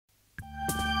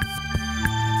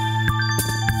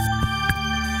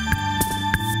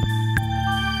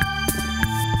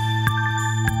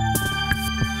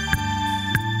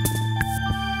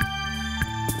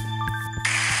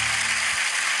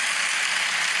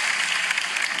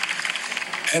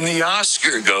And the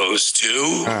Oscar goes to...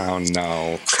 Oh,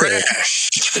 no. Crash.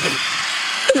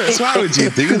 Chris, why would you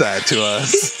do that to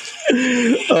us?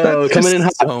 Oh, coming in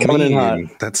hot. So Coming in hot.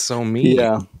 That's so mean.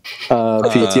 Yeah.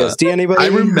 PTSD, anybody? I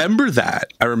remember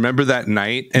that. I remember that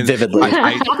night. And Vividly.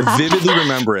 I vividly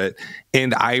remember it.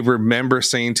 And I remember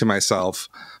saying to myself,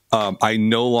 I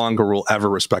no longer will ever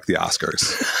respect the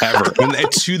Oscars. Ever. And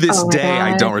to this day,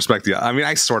 I don't respect I mean,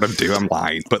 I sort of do. I'm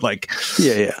lying. But like,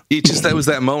 yeah. It just, that was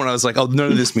that moment. I was like, oh,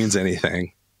 none of this means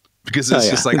anything. Because it's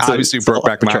just like, it's obviously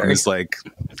Brokeback Mountain is like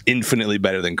infinitely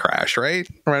better than Crash, right?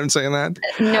 Right, I'm saying that?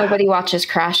 Nobody watches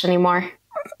Crash anymore.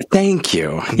 Thank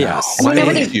you. Yes.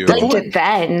 Nobody liked it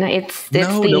then.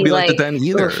 Nobody liked it then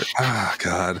either. Oh,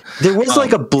 God. There was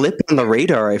like a blip on the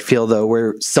radar, I feel, though,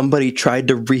 where somebody tried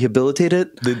to rehabilitate it.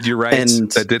 You're right.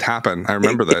 And that did happen. I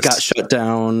remember this. It got shut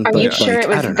down. Are you sure it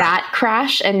was that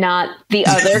Crash and not the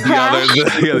other Crash?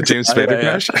 the James Spader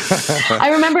Crash. I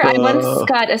remember I once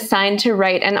got assigned to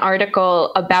write an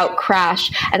article about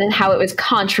Crash and then how it was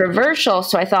controversial.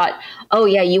 So I thought, oh,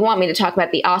 yeah, you want me to talk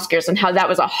about the Oscars and how that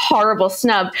was a horrible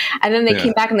snub. And then they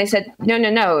came back and they said,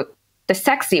 no, the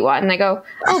sexy one. And I go,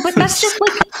 oh, but that's just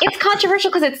like, it's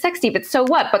controversial because it's sexy, but so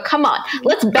what? But come on,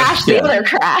 let's bash the other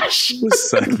Crash.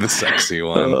 The sexy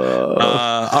one.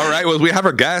 All right, well, we have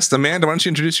our guest. Amanda, why don't you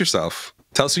introduce yourself?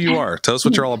 Tell us who you are. Tell us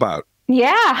what you're all about.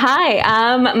 Yeah,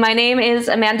 hi. My name is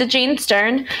Amanda Jane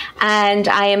Stern, and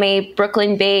I am a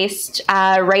Brooklyn-based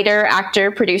writer,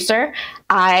 actor, producer.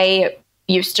 I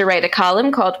used to write a column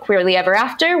called Queerly Ever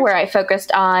After, where I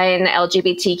focused on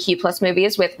LGBTQ plus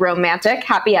movies with romantic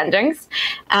happy endings.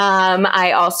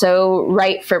 I also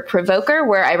write for Provoker,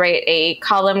 where I write a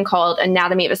column called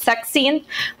Anatomy of a Sex Scene,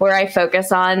 where I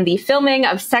focus on the filming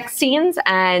of sex scenes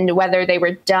and whether they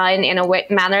were done in a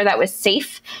manner that was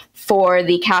safe for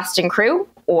the cast and crew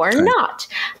or not.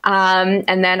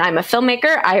 And then I'm a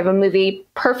filmmaker. I have a movie,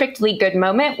 Perfectly Good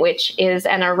Moment, which is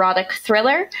an erotic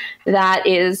thriller that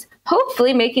is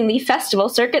hopefully making the festival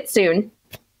circuit soon.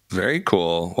 Very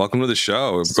cool. Welcome to the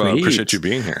show. Appreciate you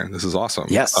being here. This is awesome.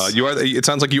 Yes. It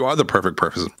sounds like you are the perfect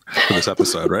person for this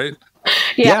episode, right?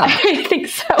 Yeah, I think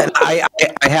so. And I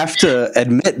have to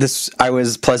admit this. I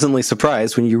was pleasantly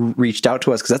surprised when you reached out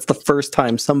to us, because that's the first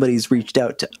time somebody's reached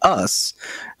out to us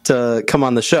to come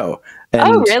on the show. And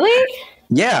oh, really?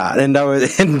 Yeah, and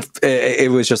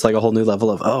it was just like a whole new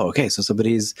level of, oh, okay, so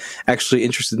somebody's actually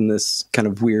interested in this kind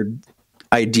of weird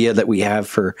idea that we have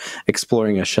for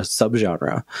exploring a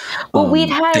subgenre. Well,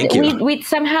 we'd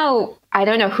somehow, I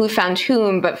don't know who found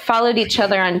whom, but followed each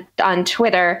other on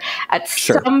Twitter at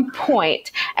some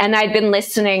point, and I'd been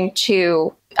listening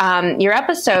to your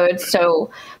episodes. So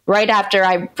right after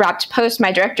I wrapped post,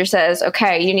 my director says,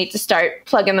 okay, you need to start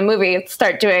plugging the movie,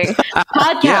 start doing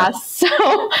podcasts. Yeah. So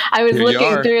I was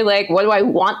looking through, like, what do I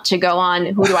want to go on?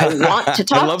 Who do I want to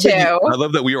talk to? I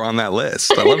love that we were on that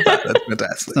list. I love that. That's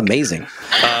fantastic. That's amazing.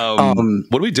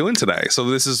 What are we doing today? So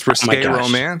this is Risqué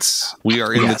Romance. We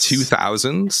are in the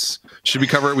 2000s. Should we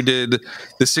cover it? We did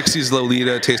the 60s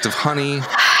Lolita, Taste of Honey.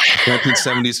 The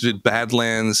 1970s, we did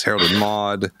Badlands, Harold and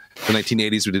Maude. The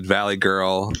 1980s, we did Valley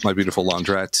Girl, My Beautiful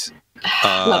Laundrette.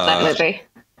 Love that movie.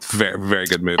 Very, very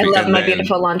good movie. I love My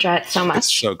Beautiful Laundrette so much.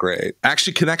 It's so great.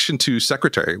 Actually, connection to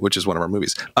Secretary, which is one of our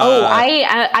movies.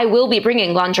 I will be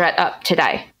bringing Laundrette up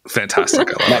today. Fantastic.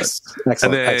 I love it. Excellent.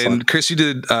 And then, excellent. Chris, you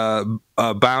did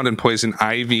Bound and Poison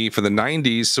Ivy for the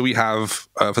 90s. So we have,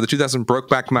 for the 2000,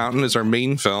 Brokeback Mountain is our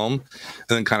main film. And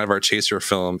then kind of our chaser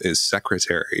film is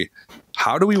Secretary.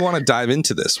 How do we want to dive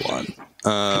into this one?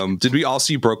 Did we all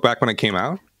see Brokeback when it came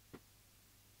out?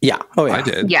 Yeah. Oh, yeah. I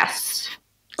did. Yes.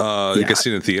 You guys see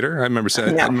it in the theater? I remember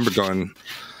seeing I remember seeing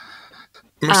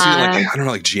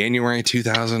like January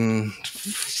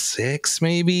 2006,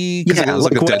 maybe. Because it was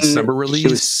like a December release.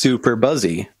 It was super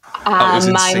buzzy.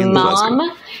 My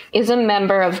mom is a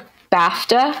member of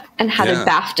BAFTA and had a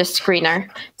BAFTA screener,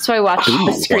 so I watched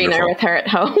the screener with her at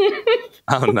home.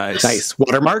 Oh, nice. Nice.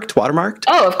 Watermarked?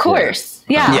 Oh, of course.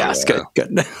 Yeah. Yes. Good. Back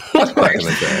in the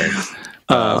day.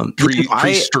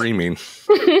 Pre-streaming.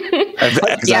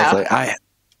 Exactly.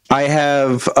 I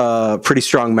have a pretty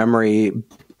strong memory,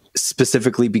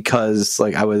 specifically because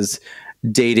like I was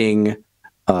dating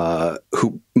my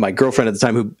girlfriend at the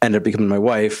time, who ended up becoming my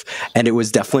wife, and it was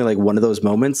definitely like one of those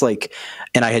moments. Like,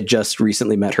 and I had just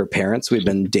recently met her parents. We'd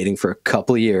been dating for a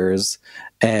couple of years,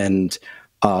 and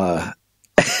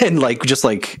like just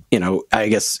like, you know, I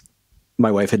guess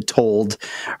my wife had told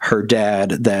her dad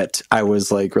that I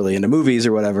was like really into movies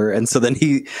or whatever. And so then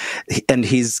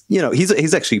he's, you know,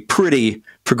 he's actually pretty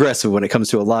progressive when it comes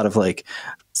to a lot of like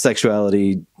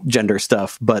sexuality, gender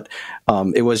stuff. But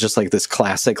it was just like this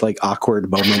classic, like awkward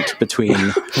moment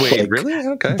between Wait, really?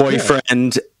 Okay.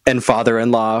 boyfriend and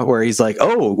father-in-law, where he's like,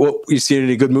 "Oh, well, you seen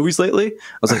any good movies lately?"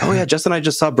 I was like, "Oh yeah, Jess and I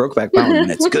just saw Brokeback Mountain, and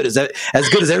it's good as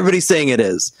good as everybody's saying it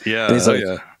is." Yeah. And he's like,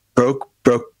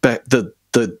 Brokeback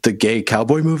the gay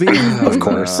cowboy movie, of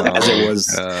course, as it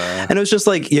was, and it was just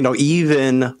like, you know,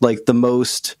 even like the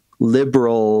most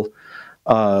liberal,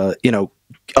 you know,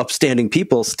 upstanding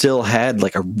people still had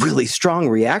like a really strong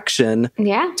reaction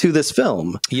to this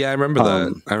film. Yeah, I remember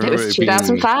that. I remember it was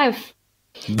 2005.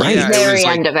 Right, the very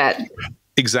end of it.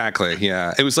 Exactly.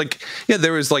 Yeah. It was like, yeah,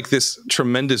 there was like this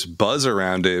tremendous buzz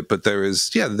around it, but there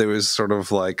was sort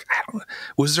of like,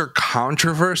 was there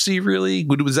controversy really?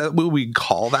 Was that what we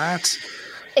call that?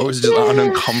 Or was it just an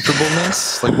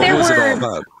uncomfortableness? Like, what was it all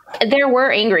about? There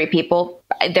were angry people.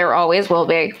 There always will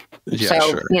be. Yeah, so,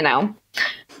 sure. you know,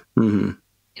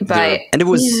 but and it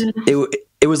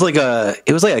was like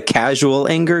a casual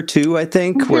anger too, I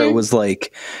think, where it was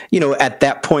like, you know, at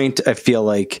that point, I feel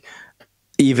like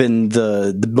even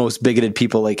the most bigoted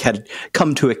people like had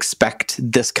come to expect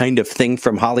this kind of thing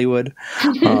from Hollywood,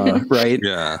 right?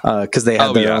 Yeah, because they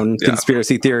had their own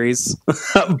conspiracy theories.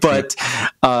 But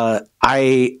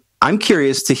I'm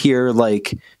curious to hear,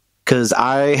 like, because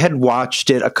I had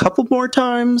watched it a couple more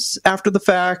times after the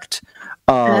fact,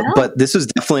 but this was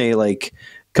definitely like,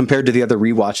 compared to the other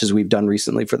rewatches we've done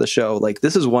recently for the show, like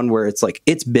this is one where it's like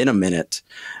it's been a minute.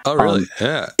 Oh, really?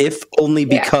 Yeah. If only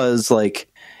because like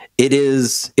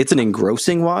it's an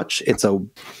engrossing watch. It's a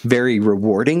very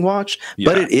rewarding watch,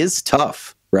 but it is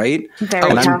tough, right?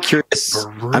 Very tough.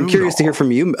 I'm curious to hear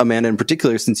from you, Amanda, in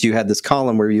particular, since you had this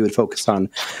column where you would focus on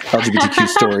LGBTQ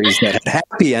stories that had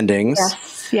happy endings.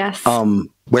 Yes.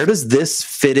 Where does this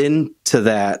fit into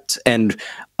that? And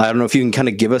I don't know if you can kind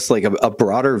of give us like a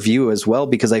broader view as well,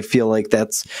 because I feel like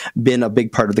that's been a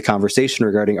big part of the conversation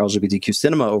regarding LGBTQ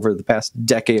cinema over the past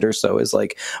decade or so, is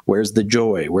like, where's the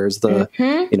joy? Where's the,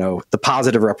 you know, the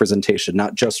positive representation,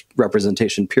 not just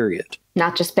representation, period.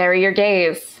 Not just bury your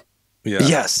gays. Yeah.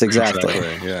 Yes, exactly.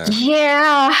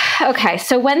 Yeah. Okay.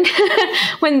 So when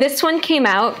this one came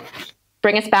out,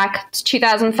 bring us back to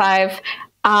 2005.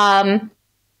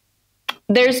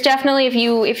 There's definitely,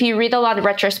 if you read a lot of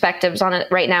retrospectives on it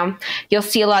right now, you'll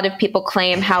see a lot of people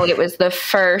claim how it was the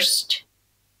first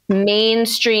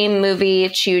mainstream movie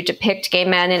to depict gay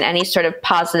men in any sort of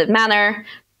positive manner.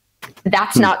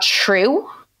 That's not true.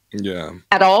 Yeah.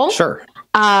 At all. Sure.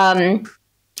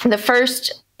 The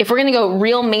first, if we're going to go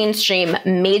real mainstream,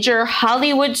 major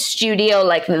Hollywood studio,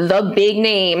 like the big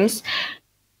names,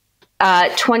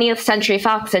 20th Century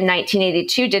Fox in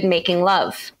 1982 did Making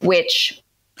Love, which...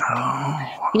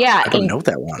 I don't know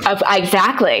that one.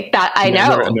 Exactly. That I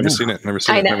know. I've never seen it. Never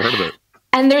heard of it.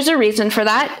 And there's a reason for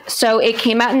that. So it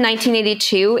came out in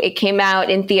 1982. It came out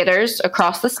in theaters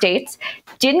across the states.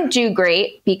 Didn't do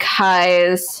great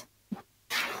because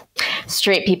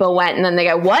straight people went and then they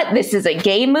go, "What? This is a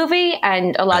gay movie?"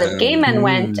 And a lot of gay men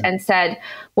went and said,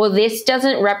 "Well, this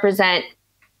doesn't represent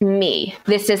me.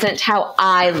 This isn't how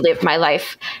I live my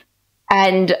life."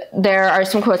 And there are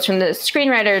some quotes from the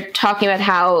screenwriter talking about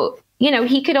how, you know,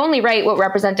 he could only write what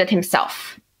represented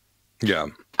himself. Yeah.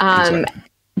 Exactly.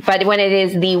 But when it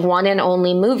is the one and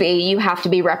only movie, you have to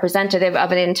be representative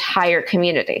of an entire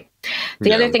community.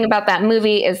 The other thing about that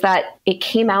movie is that it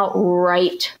came out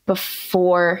right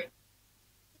before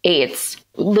AIDS,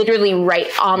 literally right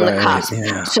on the cusp.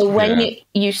 Yeah. So when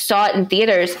you saw it in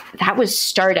theaters, that was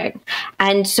starting.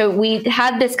 And so we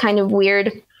had this kind of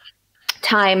weird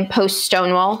time post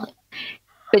Stonewall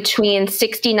between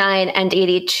 69 and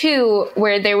 82,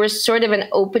 where there was sort of an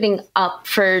opening up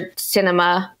for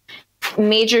cinema,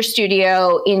 major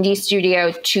studio, indie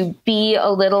studio, to be a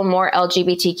little more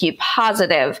LGBTQ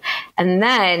positive. And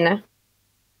then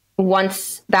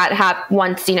once that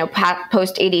you know,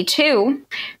 post 82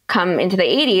 come into the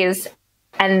 80s,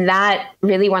 and that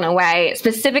really went away,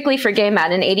 specifically for gay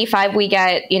men. In 85, we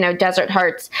get, you know, Desert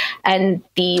Hearts and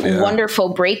the wonderful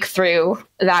breakthrough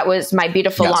that was My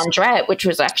Beautiful Laundrette, which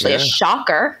was actually a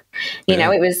shocker. You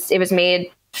know, it was made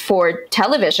for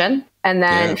television and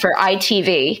then for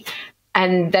ITV,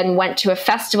 and then went to a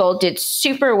festival, did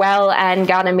super well, and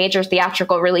got a major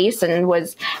theatrical release and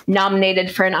was nominated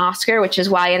for an Oscar, which is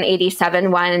why in 87,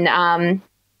 when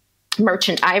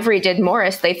Merchant Ivory did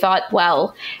Morris, they thought,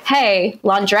 well, hey,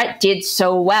 Laundrette did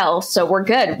so well, so we're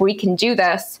good, we can do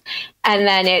this. And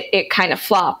then it kind of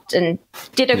flopped and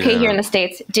did okay here in the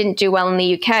States, didn't do well in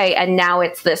the UK, and now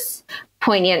it's this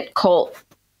poignant, cult,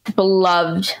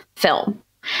 beloved film.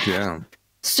 Yeah.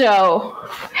 So,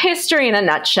 history in a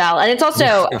nutshell, and it's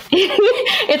also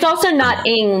it's also not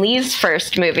Ang Lee's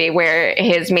first movie where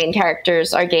his main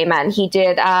characters are gay men. He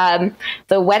did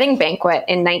The Wedding Banquet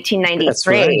in 1993. That's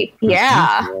right.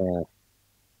 Yeah.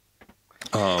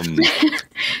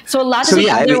 So a lot of the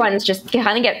other ones just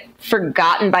kind of get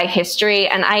forgotten by history,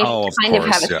 and I kind of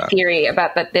have a theory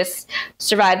about that this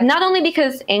survived, not only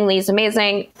because Ang Lee's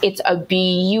amazing, it's a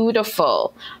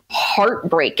beautiful,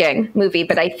 heartbreaking movie,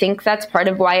 but I think that's part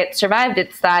of why it survived.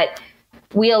 It's that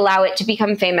we allow it to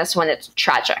become famous when it's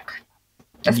tragic,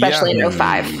 especially in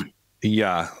 05.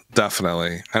 Yeah,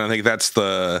 definitely. And I think that's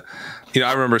I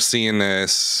remember seeing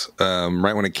this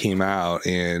right when it came out,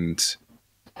 and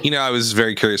I was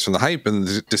very curious from the hype, and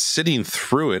just sitting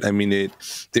through it. I mean, it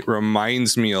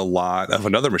reminds me a lot of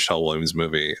another Michelle Williams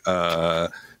movie,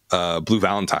 Blue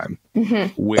Valentine,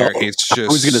 where it's just. I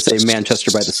was going to say Manchester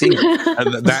by the Sea.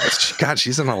 God,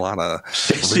 she's in a lot of.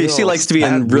 She likes to be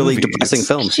in really depressing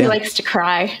films. She likes to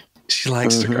cry. She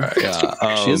likes to cry.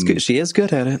 Yeah, she is good. She is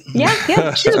good at it.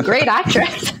 Yeah, she's a great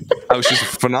actress. She's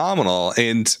phenomenal,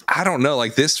 and I don't know,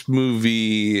 like this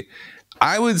movie.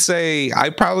 I would say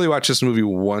I probably watch this movie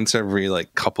once every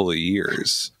couple of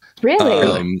years.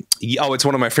 Really? It's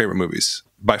one of my favorite movies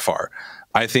by far.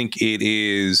 I think it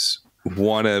is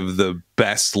one of the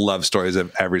best love stories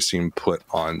I've ever seen put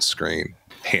on screen,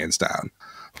 hands down.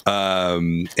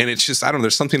 And it's just, I don't know,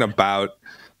 there's something about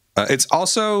it's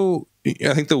also,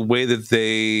 I think the way that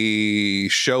they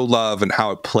show love and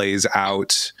how it plays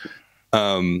out,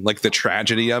 the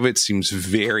tragedy of it seems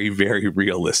very, very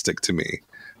realistic to me.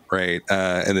 Right.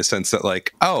 In the sense that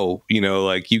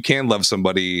you can love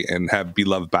somebody and be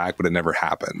loved back, but it never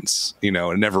happens, it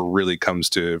never really comes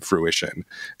to fruition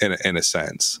in a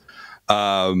sense.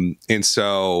 And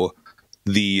so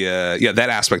that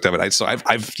aspect of it.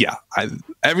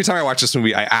 Every time I watch this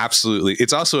movie,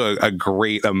 it's also a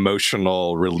great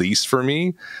emotional release for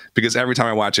me, because every time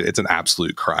I watch it, it's an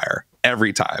absolute crier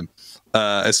every time.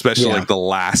 Especially the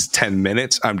last 10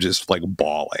 minutes, I'm just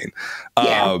bawling.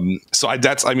 To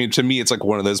me, it's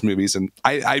one of those movies. And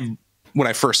I when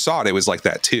I first saw it, it was like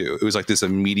that too. It was this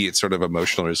immediate sort of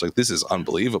emotional. It's this is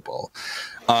unbelievable.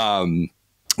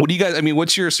 What do you guys,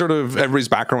 what's your sort of everybody's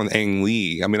background with Ang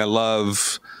Lee? I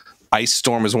love Ice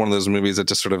Storm is one of those movies that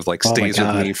just sort of stays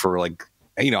with me for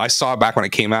I saw it back when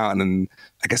it came out, and then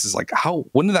I guess it's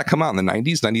when did that come out? In the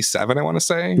 90s, 97, I want to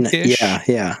say.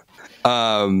 Yeah.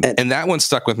 And that one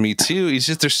stuck with me too. It's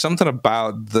just, there's something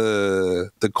about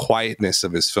the quietness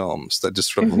of his films that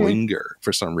just sort of linger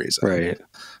for some reason. Right.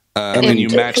 And then you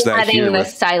match that here with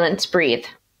the silence breathe.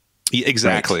 Yeah,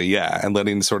 exactly. Right. Yeah. And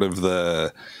letting sort of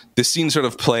the scene sort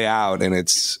of play out. And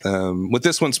it's, with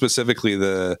this one specifically,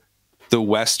 the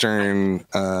Western,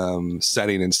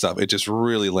 setting and stuff, it just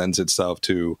really lends itself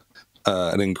to,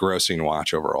 an engrossing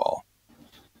watch overall.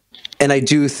 And I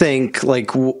do think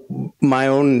my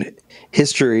own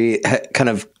history kind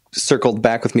of circled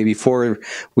back with me before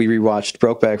we rewatched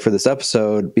Brokeback for this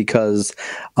episode, because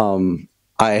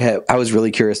I was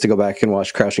really curious to go back and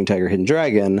watch Crouching Tiger, Hidden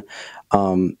Dragon.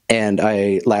 And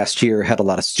I last year had a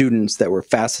lot of students that were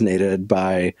fascinated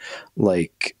by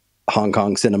Hong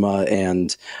Kong cinema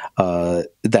and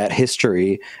that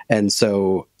history. And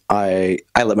so I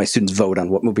let my students vote on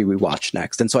what movie we watch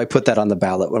next. And so I put that on the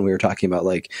ballot when we were talking about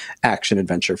action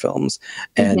adventure films,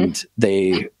 and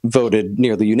they voted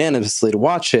nearly unanimously to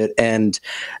watch it. And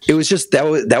it was just,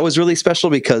 that was really special,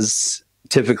 because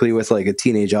typically with a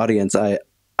teenage audience, I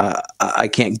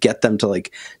can't get them to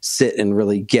sit and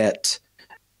really get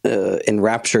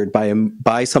enraptured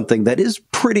by something that is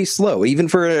pretty slow, even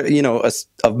for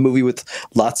a movie with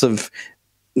lots of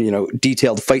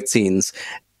detailed fight scenes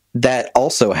that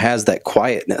also has that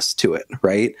quietness to it,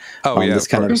 right? This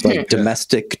kind of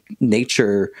domestic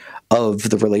nature of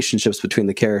the relationships between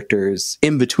the characters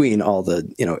in between all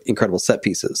the incredible set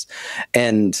pieces.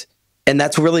 And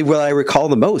that's really what I recall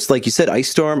the most. Like you said, Ice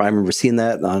Storm, I remember seeing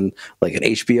that on an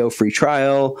HBO free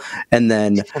trial. And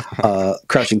then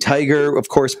Crouching Tiger, of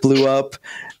course, blew up.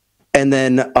 And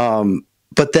then,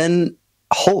 but then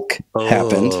Hulk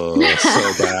happened. So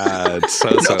bad. So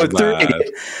bad.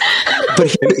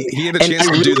 But he had a chance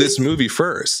to do this movie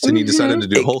first, and he decided to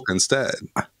do Hulk instead.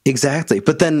 Exactly.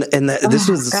 But then, this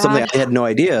was something I had no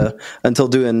idea until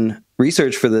doing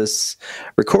research for this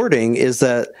recording, is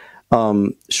that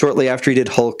shortly after he did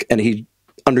Hulk, and he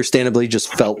understandably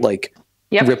just felt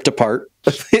ripped apart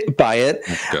by it.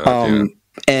 God,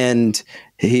 and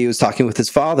he was talking with his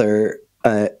father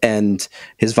and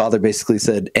his father basically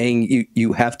said, Aang,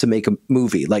 you have to make a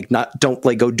movie. Like, don't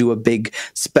like go do a big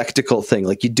spectacle thing.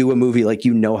 Like, you do a movie like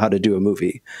you know how to do a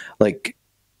movie. Like,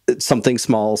 something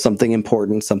small, something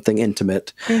important, something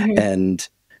intimate. And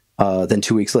then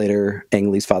 2 weeks later,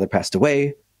 Ang Lee's father passed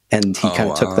away. And he kind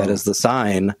of took that as the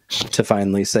sign to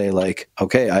finally say, like,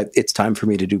 okay, it's time for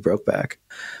me to do Brokeback.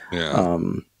 Yeah.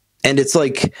 And it's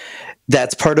like,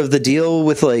 that's part of the deal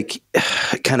with like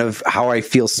kind of how I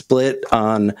feel split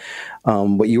on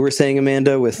what you were saying,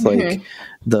 Amanda, with like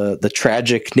the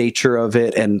tragic nature of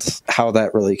it and how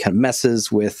that really kind of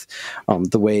messes with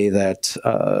the way that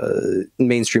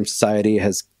mainstream society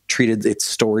has treated its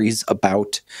stories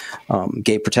about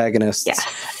gay protagonists.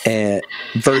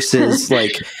 Versus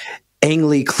like Ang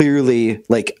Lee clearly,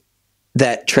 like,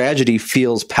 that tragedy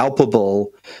feels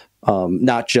palpable,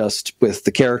 not just with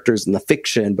the characters in the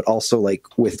fiction, but also like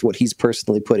with what he's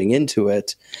personally putting into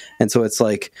it. And so it's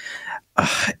like,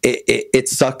 it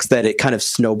sucks that it kind of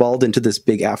snowballed into this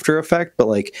big after effect, but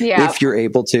like, if you're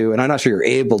able to, and I'm not sure you're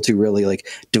able to really like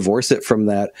divorce it from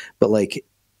that, but like,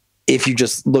 if you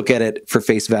just look at it for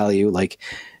face value, like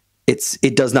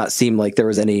it does not seem like there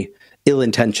was any ill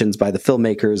intentions by the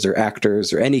filmmakers or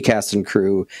actors or any cast and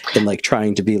crew in like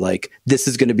trying to be like, this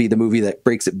is going to be the movie that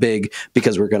breaks it big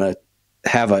because we're going to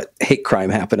have a hate crime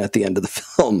happen at the end of the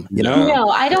film, you know? No,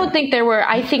 I don't think there were.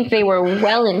 I think they were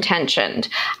well intentioned.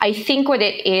 I think what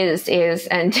it is,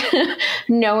 and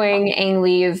knowing Ang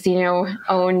Lee's,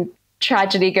 own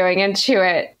tragedy going into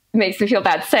it makes me feel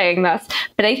bad saying this,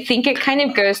 but I think it kind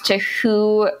of goes to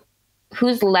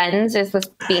whose lens is this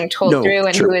being told through,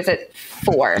 and who is it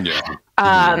for?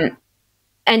 And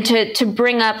to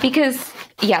bring up, because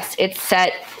yes, it's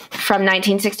set from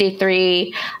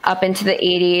 1963 up into the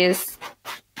 80s.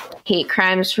 Hate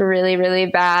crimes were really, really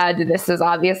bad. This is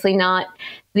obviously not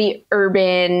the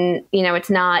urban, it's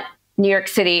not New York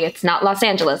City, it's not Los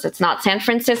Angeles, it's not San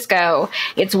Francisco,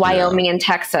 it's Wyoming and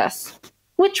Texas,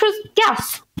 which was,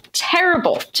 yes,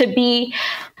 terrible to be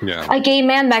a gay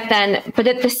man back then. But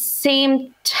at the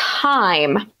same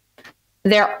time,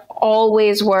 there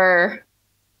always were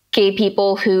gay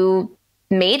people who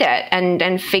made it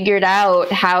and figured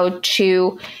out how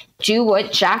to do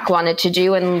what Jack wanted to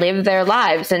do and live their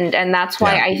lives. And that's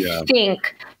why I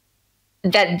think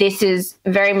that this is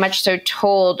very much so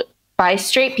told by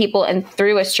straight people and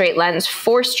through a straight lens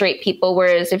for straight people.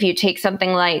 Whereas if you take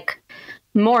something like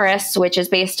Morris, which is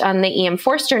based on the E.M.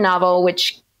 Forster novel,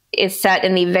 which is set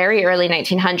in the very early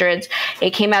 1900s,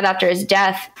 it came out after his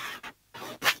death.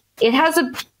 It has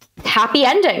a happy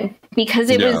ending because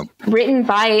it was written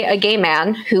by a gay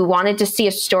man who wanted to see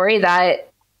a story that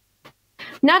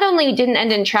not only didn't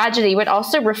end in tragedy, but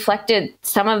also reflected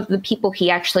some of the people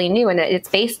he actually knew. And it's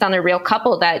based on a real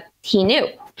couple that he knew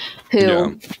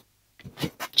who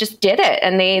just did it.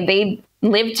 And they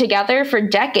lived together for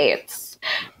decades.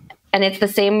 And it's the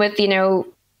same with,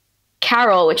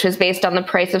 Carol, which was based on The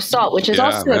Price of Salt, which is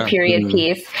also a period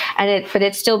piece. But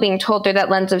it's still being told through that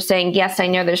lens of saying, yes, I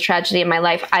know there's tragedy in my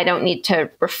life. I don't need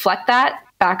to reflect that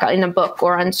back in a book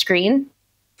or on screen.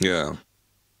 Yeah.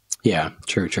 Yeah,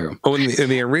 true. Oh, and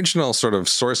the original sort of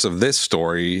source of this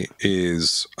story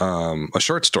is a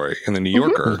short story in the New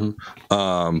Yorker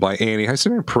by Annie. How do you say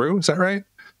her name? Prue? Is that right?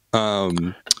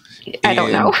 I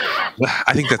don't know.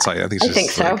 I think that's right. I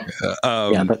think so.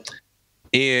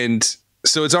 And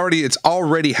so it's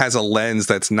already has a lens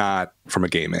that's not from a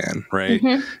gay man, right?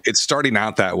 It's starting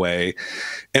out that way,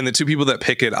 and the two people that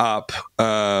pick it up,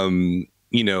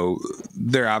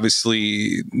 they're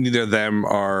obviously neither of them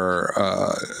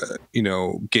are,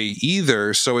 gay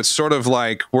either. So it's sort of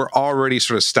like we're already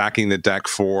sort of stacking the deck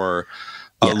for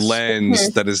a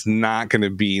lens that is not going to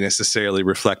be necessarily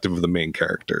reflective of the main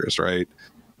characters, right?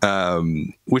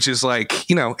 Which is like,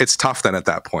 it's tough then at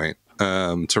that point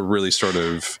to really sort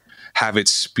of have it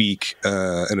speak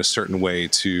in a certain way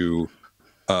to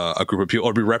a group of people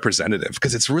or be representative,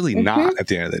 because it's really not at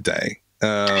the end of the day.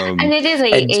 And it is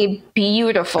a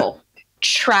beautiful,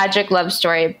 tragic love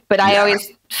story. But I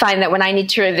always find that when I need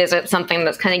to revisit something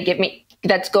that's going to give me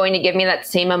that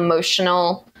same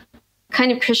emotional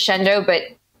kind of crescendo, but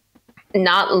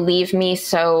not leave me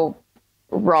so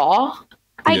raw,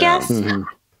 I guess,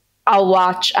 I'll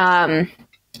watch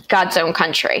God's Own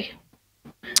Country.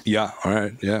 Yeah. All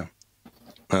right. Yeah.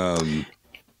 The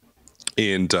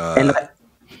thing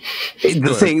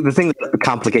that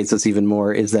complicates this even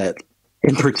more is that,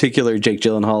 in particular, Jake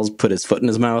Gyllenhaal's put his foot in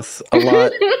his mouth a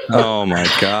lot. Oh my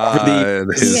God.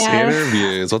 His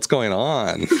interviews. What's going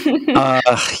on?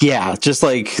 Just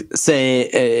like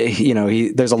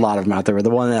say, there's a lot of them out there. The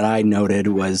one that I noted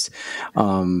was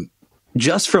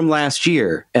just from last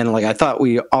year. And like, I thought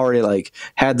we already like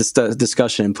had this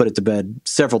discussion and put it to bed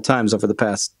several times over the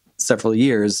past several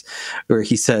years, where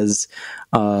he says,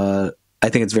 I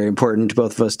think it's very important to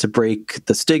both of us to break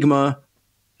the stigma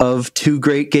of two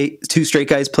straight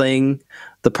guys playing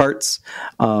the parts.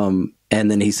 And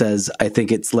then he says, I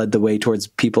think it's led the way towards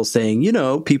people saying, you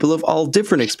know, people of all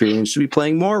different experience should be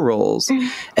playing more roles.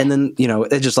 And then, you know,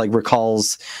 it just like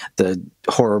recalls the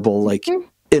horrible, like,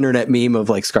 internet meme of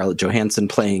like Scarlett Johansson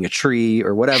playing a tree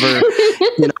or whatever,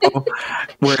 you know,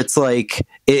 where it's like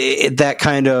that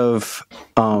kind of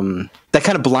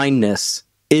blindness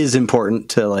is important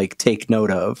to like take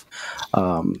note of.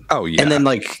 Oh yeah. And then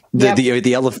like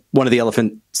one of the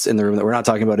elephants in the room that we're not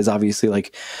talking about is obviously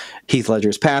like Heath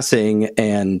Ledger's passing,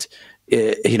 and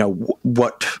you know,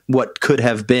 what could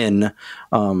have been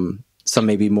some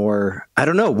maybe more, I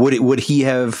don't know, would he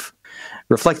have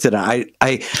reflected on.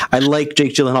 I like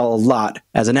Jake Gyllenhaal a lot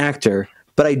as an actor,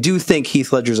 but I do think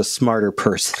Heath Ledger's a smarter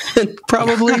person,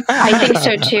 probably. I think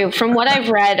so too. From what I've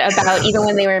read about even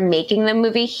when they were making the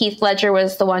movie, Heath Ledger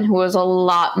was the one who was a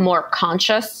lot more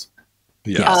conscious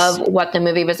of what the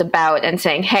movie was about, and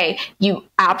saying, hey,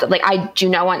 I do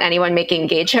not want anyone making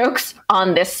gay jokes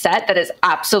on this set. That is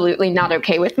absolutely not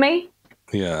okay with me.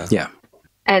 Yeah.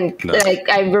 And like,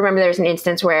 I remember there was an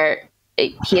instance where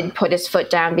he had put his foot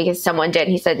down because someone did.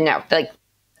 He said, no, like,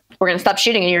 we're going to stop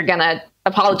shooting and you're going to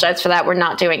apologize for that. We're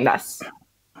not doing this.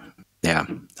 Yeah,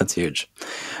 that's huge.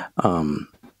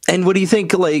 And what do you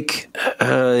think, like,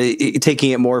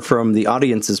 taking it more from the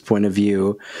audience's point of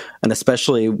view, and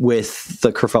especially with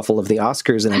the kerfuffle of the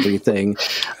Oscars and everything,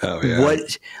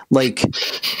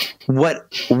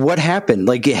 what happened?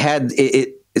 Like,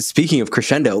 speaking of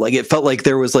crescendo, like, it felt like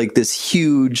there was like this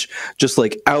huge, just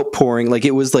like outpouring, like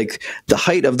it was like the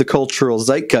height of the cultural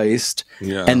zeitgeist.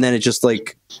 Yeah. And then it just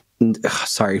like,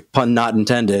 sorry, pun not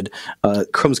intended,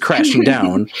 comes crashing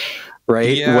down.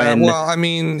 Right. Yeah. Well, I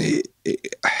mean,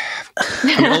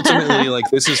 ultimately, like,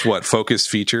 this is what Focus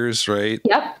features, right?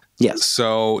 Yep. Yes.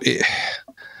 So,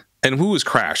 and who was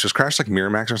Crash? Was Crash like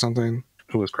Miramax or something?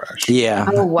 Who was Crash? Yeah.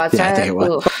 Oh, was I think it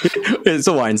was. It's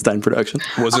a Weinstein production.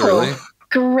 Was it really?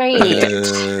 Great.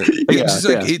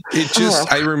 It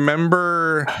just, I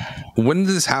remember, when did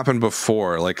this happen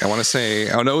before? Like, I want to say,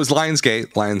 it was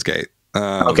Lionsgate.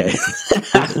 Okay.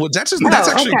 Well, that's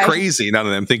actually crazy now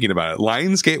that I'm thinking about it.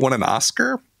 Lionsgate won an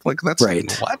Oscar? Like, that's right.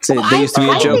 What? They used to be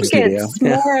a joke studio. It's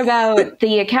more about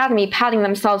the Academy patting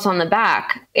themselves on the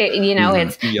back.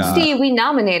 See, we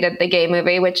nominated the gay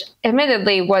movie, which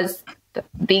admittedly was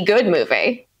the good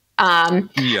movie. But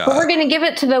we're going to give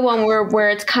it to the one where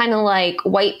it's kind of like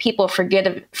white people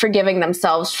forgiving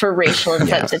themselves for racial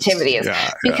insensitivities.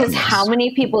 Because how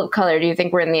many people of color do you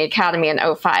think were in the Academy in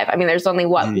 2005? I mean, there's only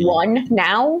one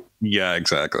now? Yeah,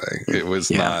 exactly. It was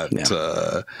not.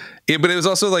 But it was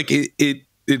also like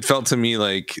it felt to me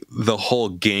like the whole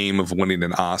game of winning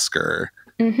an Oscar,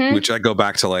 which I go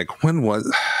back to, like, when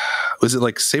was it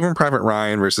like Saving Private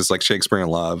Ryan versus like Shakespeare in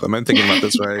Love? Am I thinking about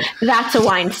this right? That's a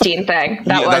Weinstein thing.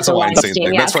 That's a Weinstein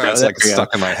thing. Yes. That's why I was like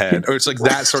stuck in my head. Or it's like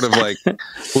that sort of like,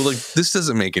 well, like, this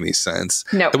doesn't make any sense.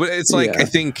 No, but it's like, I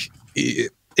think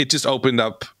it just opened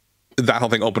up, that whole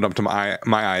thing opened up to my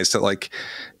eyes to, like,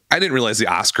 I didn't realize the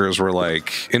Oscars were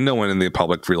like, and no one in the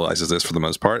public realizes this for the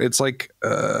most part, it's like,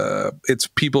 it's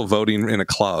people voting in a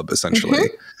club essentially.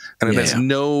 And it has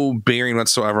no bearing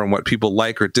whatsoever on what people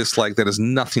like or dislike. That has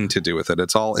nothing to do with it.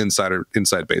 It's all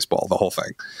inside baseball, the whole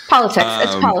thing. Politics.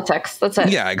 It's politics. That's it.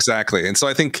 Yeah, exactly. And so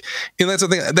I think, that's the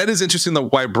thing that is interesting, though,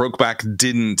 why Brokeback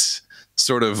didn't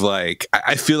sort of like,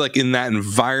 I feel like in that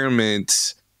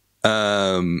environment,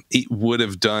 it would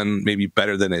have done maybe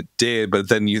better than it did. But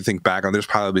then you think back on, there's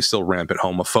probably still rampant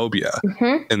homophobia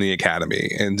in the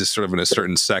Academy, and just sort of in a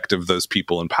certain sect of those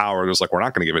people in power, it was like, we're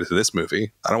not going to give it to this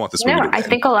movie. I don't want this movie to win. I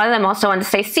think a lot of them also want to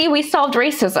say, see, we solved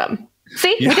racism.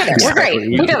 See, we did it. Exactly. We're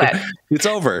great. We did it. It's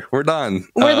over. We're done.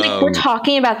 We're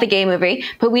talking about the gay movie,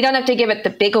 but we don't have to give it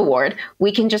the big award.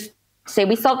 We can just say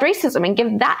we solved racism and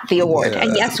give that the award.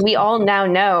 And yes, we all now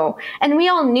know, and we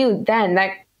all knew then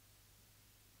that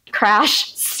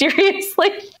Crash, seriously?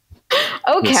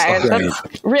 Okay,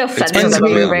 that's real sensitive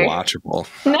movie. Watchable.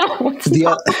 No,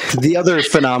 it's the other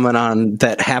phenomenon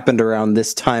that happened around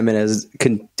this time and has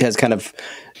kind of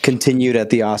continued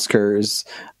at the Oscars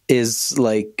is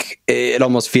like it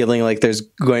almost feeling like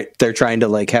they're trying to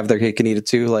like have their cake and eat it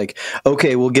too. Like,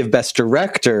 okay, we'll give Best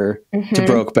Director to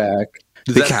Brokeback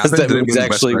because that movie's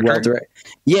actually well directed.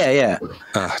 Yeah.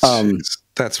 Oh,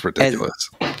 that's ridiculous.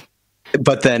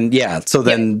 But then,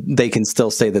 then they can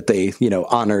still say that they,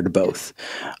 honored both.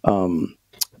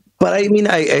 But I mean,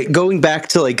 I going back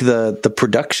to like the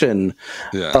production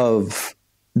of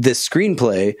this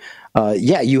screenplay,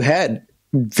 you had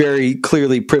very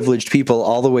clearly privileged people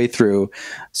all the way through,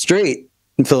 straight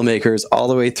filmmakers all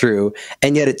the way through,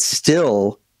 and yet it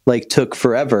still like took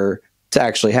forever to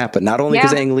actually happen. Not only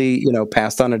because Ang Lee,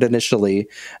 passed on it initially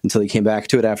until he came back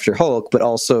to it after Hulk, but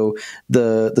also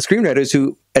the screenwriters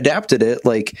who adapted it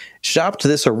like shopped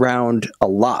this around a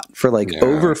lot for like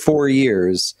over 4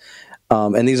 years.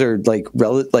 And these are like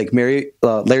Larry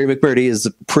McMurdy is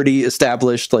a pretty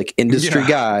established like industry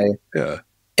guy. Yeah.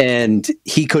 And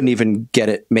he couldn't even get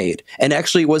it made. And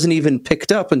actually it wasn't even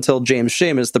picked up until James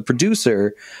Schamus, the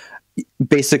producer,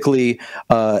 basically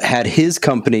had his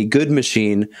company, Good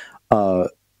Machine,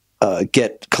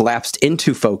 get collapsed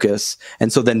into focus.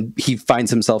 And so then he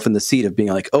finds himself in the seat of being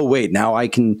like, oh, wait, now I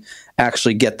can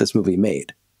actually get this movie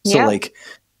made. So like,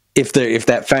 if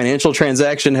that financial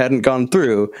transaction hadn't gone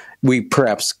through, we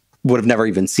perhaps would have never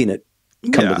even seen it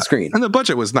come to the screen. And the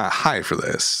budget was not high for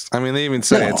this. I mean, they even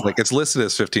say it's listed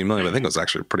as 15 million, but I think it was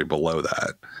actually pretty below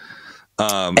that.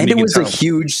 And it was a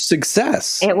huge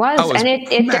success. It was, and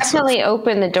it definitely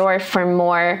opened the door for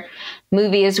more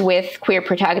movies with queer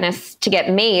protagonists to get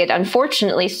made.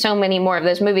 Unfortunately, so many more of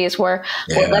those movies were,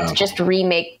 well, let's just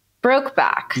remake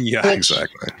Brokeback. Yeah,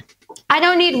 exactly. I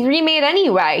don't need remade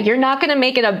anyway. You're not going to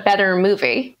make it a better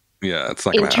movie. Yeah, it's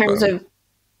not in terms of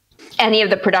any of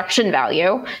the production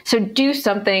value. So do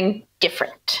something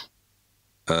different.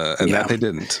 And that they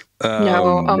didn't.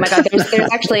 No. Oh my God.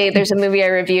 There's a movie I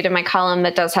reviewed in my column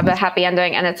that does have a happy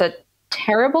ending, and it's a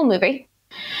terrible movie.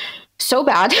 So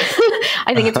bad.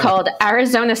 I think it's called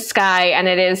Arizona Sky, and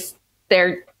it is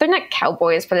they're not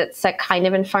cowboys, but it's set kind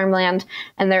of in farmland,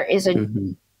 and there is a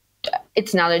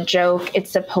it's not a joke.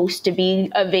 It's supposed to be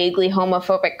a vaguely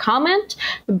homophobic comment,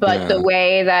 but the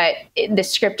way that the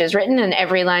script is written and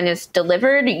every line is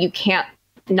delivered, you can't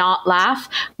not laugh.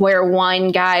 Where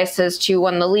one guy says to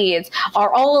one of the leads,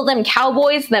 "Are all of them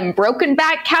cowboys, them broken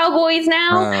back cowboys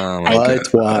now?" What?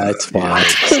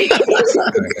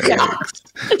 Yeah.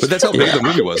 But that's how big the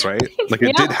movie was, right? Like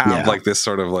it did have like this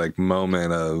sort of like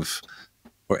moment of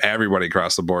where everybody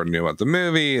across the board knew about the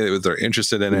movie. They're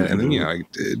interested in it, and then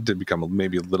it did become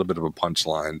maybe a little bit of a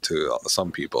punchline to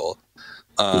some people.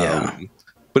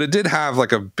 But it did have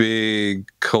like a big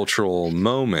cultural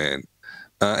moment.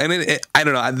 And I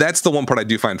don't know. That's the one part I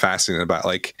do find fascinating about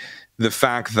like the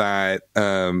fact that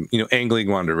Ang Lee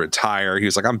wanted to retire. He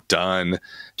was like, "I'm done,"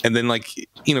 and then like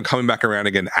coming back around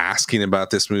again, asking about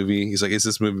this movie. He's like, "Is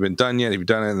this movie been done yet? Have you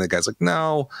done it?" And the guy's like,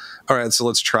 "No." All right, so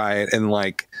let's try it. And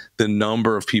like the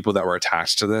number of people that were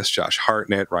attached to this: Josh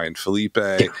Hartnett, Ryan Felipe,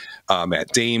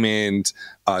 Matt Damon,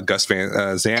 Gus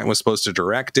Van Sant was supposed to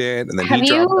direct it, and then he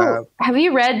dropped out. Have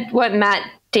you read what Matt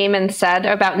Damon said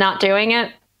about not doing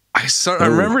it? I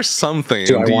remember something.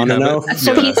 Do I want to know?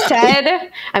 So he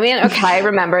said, I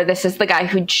remember this is the guy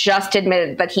who just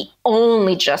admitted that he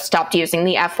only just stopped using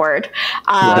the F word.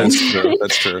 That's true.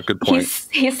 That's true. Good point.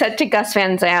 He said to Gus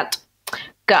Van Sant,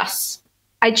 "Gus,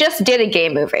 I just did a gay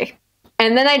movie,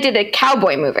 and then I did a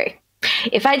cowboy movie.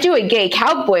 If I do a gay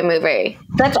cowboy movie,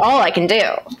 that's all I can do."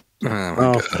 Oh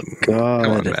my God.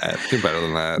 Come on, Matt. You're better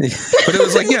than that. But it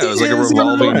was like, it was like a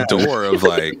revolving door of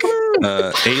like, and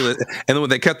then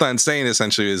what they kept on saying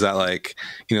essentially is that like,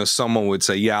 someone would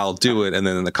say, "Yeah, I'll do it," and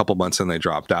then in a couple months, then they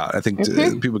dropped out. I think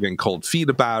people getting cold feet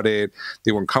about it.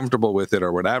 They weren't comfortable with it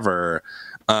or whatever.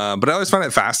 But I always find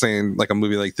it fascinating, like a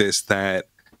movie like this that,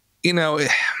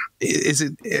 is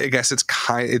it? I guess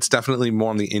it's definitely more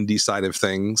on the indie side of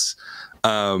things.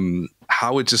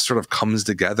 How it just sort of comes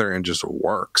together and just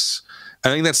works. I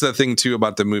think that's the thing too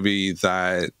about the movie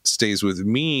that stays with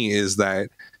me is that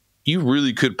you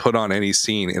really could put on any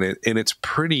scene in it, and it's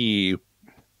pretty,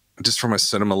 just from a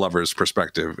cinema lover's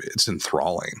perspective, it's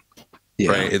enthralling.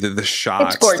 Yeah. Right? The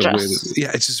shots, it's gorgeous.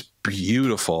 It's just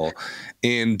beautiful.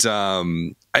 And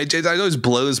it always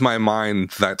blows my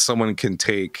mind that someone can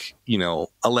take,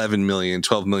 $11 million,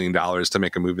 $12 million to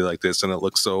make a movie like this, and it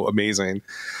looks so amazing.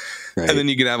 Right. And then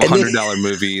you can have $100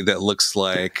 movie that looks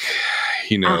like,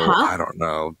 I don't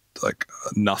know, like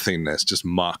nothingness, just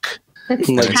muck. It's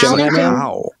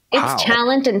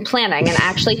talent and planning and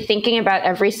actually thinking about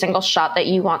every single shot that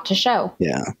you want to show.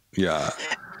 Yeah.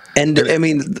 And I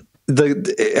mean,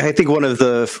 I think one of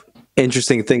the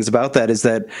interesting things about that is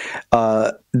that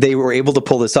they were able to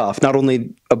pull this off. Not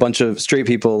only a bunch of straight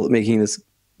people making this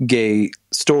gay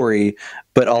story,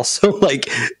 but also like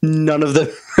none of them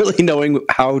really knowing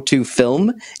how to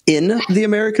film in the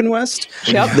American West.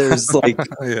 Yep. There's like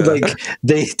like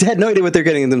they had no idea what they're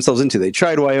getting themselves into. They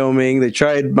tried Wyoming, they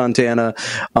tried Montana,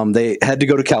 they had to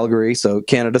go to Calgary. So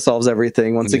Canada solves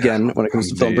everything once again when it comes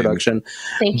to film production.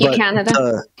 Thank you,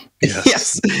 Canada.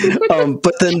 Yes.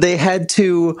 But then they had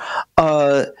to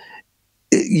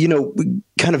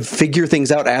kind of figure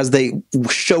things out as they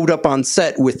showed up on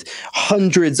set with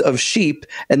hundreds of sheep,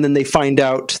 and then they find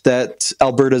out that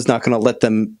Alberta's not going to let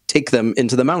them take them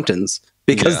into the mountains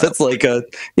because that's like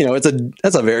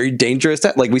that's a very dangerous.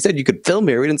 Like we said, you could film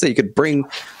here. We didn't say you could bring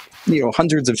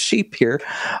hundreds of sheep here,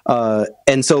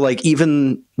 and so like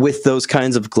even with those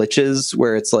kinds of glitches,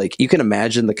 where it's like you can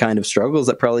imagine the kind of struggles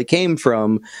that probably came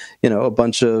from a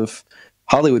bunch of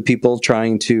Hollywood people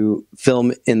trying to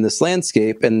film in this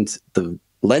landscape, and the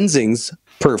lensing's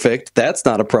perfect. That's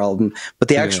not a problem. But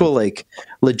the actual like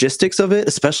logistics of it,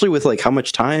 especially with like how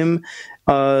much time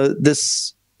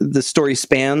this story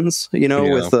spans,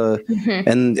 with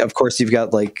and of course you've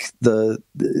got like the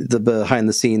behind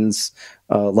the scenes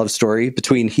love story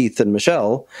between Heath and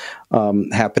Michelle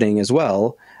happening as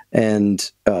well.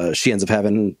 And she ends up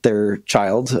having their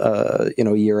child, a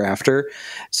year after.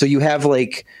 So you have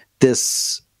like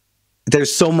there's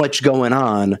so much going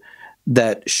on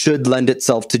that should lend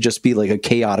itself to just be like a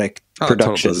chaotic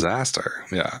production. Total disaster.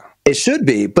 Yeah. It should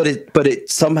be, but it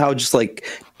somehow just like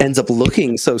ends up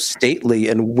looking so stately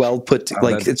and well put.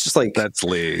 Like it's just like that's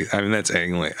Lee. I mean, that's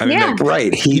Ang Lee. I mean, like,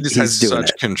 right. He just has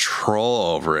such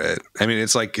control over it. I mean,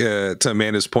 it's like to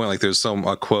Amanda's point. Like, there's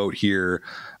a quote here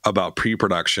about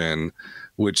pre-production,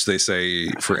 which they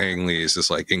say for Ang Lee is just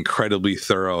like incredibly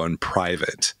thorough and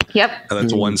private. Yep. And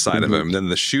that's one side of him. Then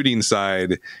the shooting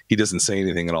side, he doesn't say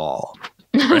anything at all.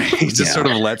 Right? He just sort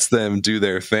of lets them do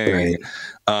their thing.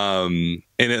 Right.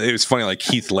 And it was funny, like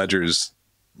Heath Ledger's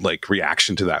like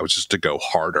reaction to that was just to go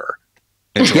harder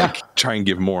and to like try and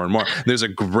give more and more. There's a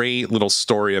great little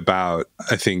story about,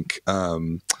 I think,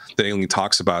 that Aileen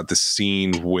talks about the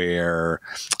scene where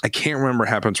I can't remember what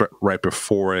happens right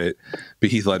before it, but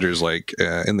Heath Ledger's like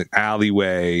in the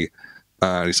alleyway.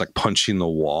 He's like punching the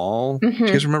wall. Do you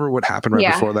guys remember what happened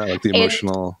right before that? Like the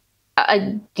emotional.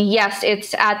 Yes,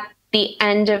 it's at the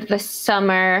end of the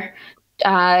summer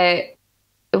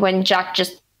when Jack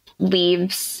just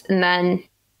leaves and then.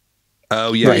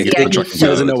 Oh yeah, he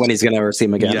doesn't know when he's going to ever see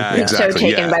him again. Yeah, exactly. So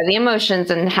taken by the emotions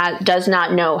and does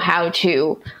not know how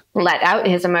to let out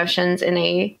his emotions in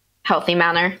a healthy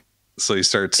manner. So he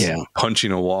starts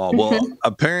punching a wall. Well,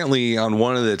 apparently on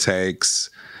one of the takes,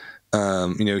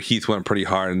 Heath went pretty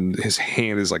hard and his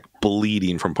hand is like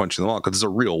bleeding from punching the wall because it's a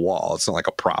real wall. It's not like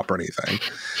a prop or anything.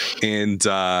 And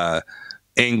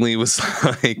Ang Lee was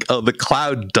like, "Oh, the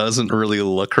cloud doesn't really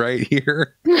look right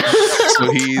here." So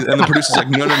and the producer's like,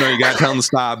 "No, you gotta tell him to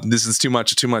stop. This is too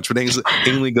much. But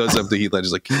Ang Lee goes up to Heath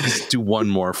Ledger's like, "Can you just do one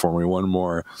more for me, one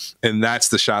more?" And that's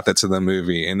the shot that's in the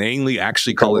movie. And AngLee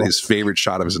actually called it his favorite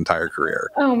shot of his entire career.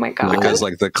 Oh my god! Because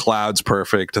like the cloud's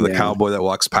perfect, and the cowboy that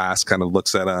walks past kind of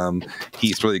looks at him.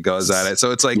 Heath really goes at it.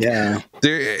 So it's like, I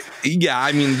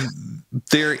mean,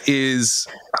 there is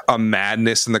a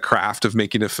madness in the craft of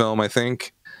making a film, I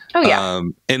think. Oh yeah.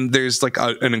 And there's like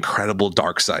an incredible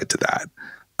dark side to that.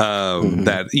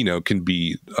 That can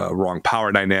be wrong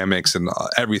power dynamics and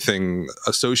everything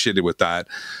associated with that.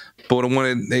 But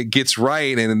when it gets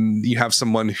right, and you have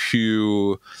someone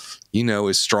who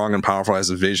is strong and powerful, has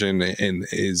a vision, and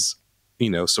is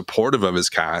supportive of his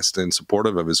cast and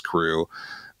supportive of his crew,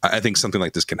 I think something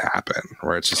like this can happen,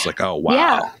 where it's just like, oh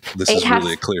wow, this is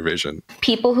really a clear vision.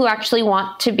 People who actually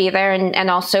want to be there and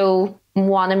also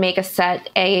want to make a set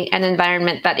an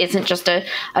environment that isn't just a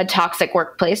toxic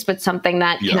workplace, but something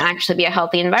that can actually be a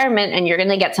healthy environment, and you're going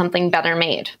to get something better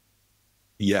made.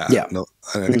 No,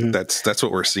 I think that's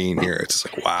what we're seeing here. It's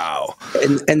like, wow.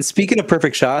 And speaking of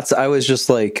perfect shots, I was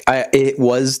just like, it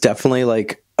was definitely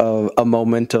like a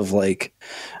moment of like,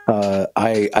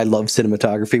 I love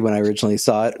cinematography when I originally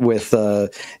saw it with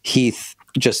Heath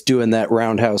just doing that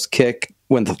roundhouse kick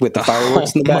with the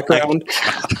fireworks in the background.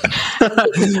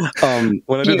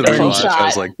 When I did the rewatch, I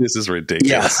was like, this is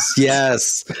ridiculous.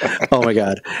 Yes. Oh my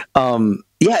god. And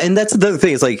that's the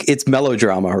thing. It's like, it's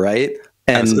melodrama, right?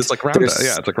 And it's like Roundhouse.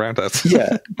 It's like Roundhouse.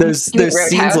 Yeah, there's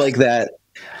scenes like that.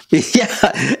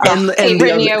 And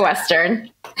Neo-Western.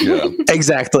 Yeah,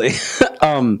 exactly.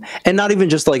 And not even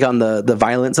just like on the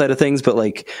violent side of things, but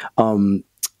like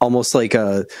almost like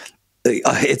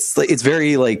it's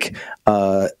very like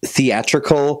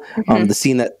theatrical. The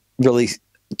scene that really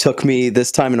took me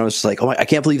this time, and I was just like, oh, I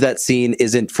can't believe that scene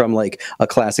isn't from like a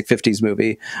classic 50s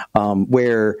movie,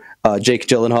 where Jake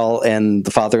Gyllenhaal and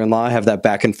the father-in-law have that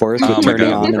back and forth with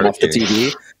turning on and off the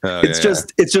TV.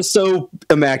 It's just so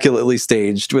immaculately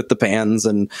staged with the pans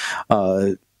and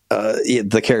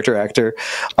the character actor.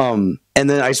 And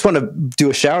then I just want to do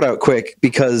a shout out quick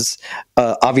because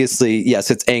obviously, yes,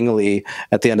 it's Ang Lee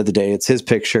at the end of the day. It's his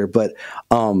picture. But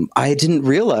I didn't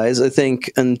realize, I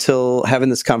think, until having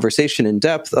this conversation in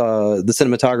depth, the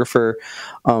cinematographer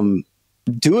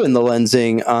doing the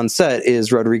lensing on set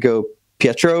is Rodrigo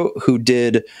Pietro, who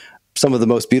did some of the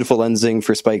most beautiful lensing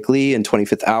for Spike Lee in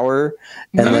 25th Hour.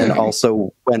 And then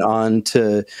also went on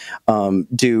to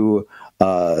do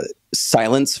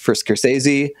Silence for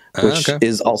Scorsese, which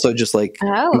is also just like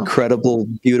incredible,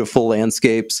 beautiful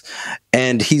landscapes.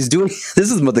 And he's doing, this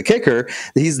is the kicker,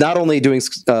 he's not only doing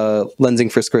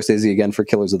lensing for Scorsese again for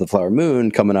Killers of the Flower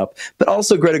Moon coming up, but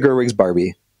also Greta Gerwig's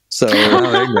Barbie. So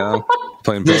there you go.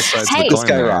 Playing both sides of the coin. This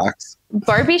guy rocks.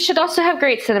 Barbie should also have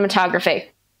great cinematography.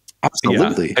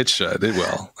 Absolutely. Yeah, it should. It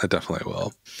will. It definitely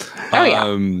will. Oh,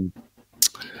 yeah.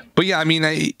 But yeah, I mean,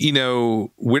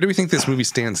 where do we think this movie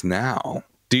stands now?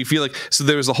 Do you feel like, so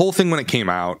there was a whole thing when it came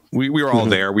out, we were all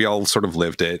there, we all sort of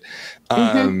lived it.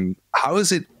 How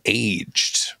is it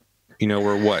aged?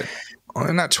 We're what?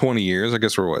 Not 20 years. I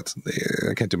guess we're what?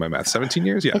 I can't do my math. 17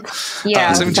 years?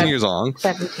 Yeah. 17 years on.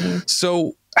 17.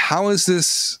 So how is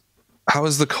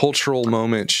the cultural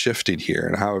moment shifted here?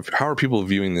 And how are people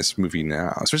viewing this movie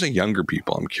now? Especially younger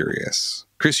people, I'm curious.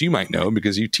 Chris, you might know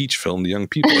because you teach film to young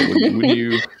people. What do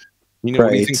you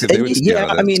think that they would see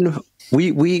out of it? I mean,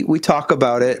 we talk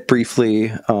about it briefly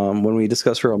when we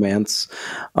discuss romance,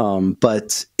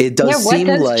 but it does seem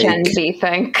like... what does Gen Z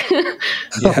think?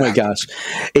 Oh my gosh.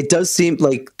 It does seem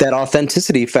like that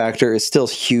authenticity factor is still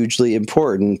hugely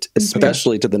important,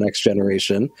 especially to the next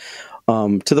generation,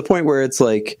 to the point where it's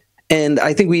like... And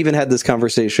I think we even had this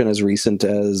conversation as recent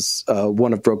as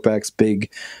one of Brokeback's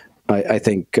big... I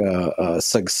think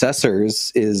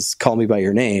successors is Call Me By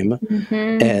Your Name,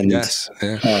 and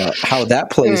how that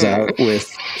plays out with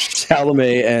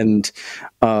Chalamet and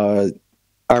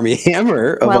Armie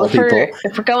Hammer of all people.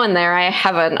 If we're going there, I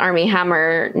have an Armie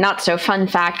Hammer not so fun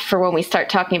fact for when we start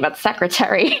talking about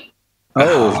Secretary.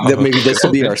 That maybe this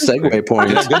will be our segue point.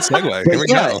 Yeah, good segue. Here we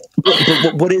go.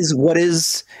 But what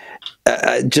is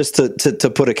just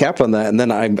to put a cap on that, and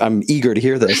then I'm eager to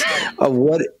hear this.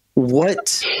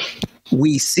 What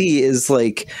we see is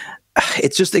like,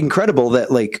 it's just incredible that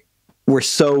like we're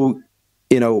so,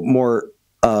 more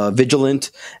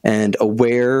vigilant and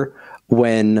aware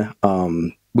when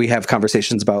we have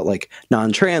conversations about like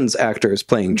non-trans actors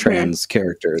playing trans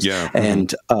characters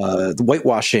and the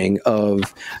whitewashing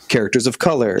of characters of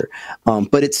color.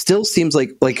 But it still seems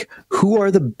like who are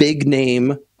the big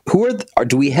name?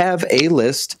 Do we have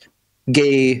A-list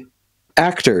gay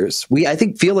actors? I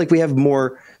think feel like we have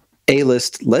more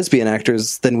A-list lesbian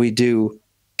actors than we do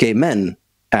gay men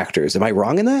actors. Am I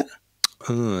wrong in that?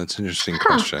 Oh, that's an interesting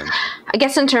question. I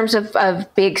guess in terms of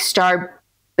big star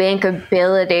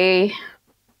bankability,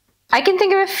 I can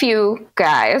think of a few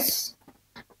guys.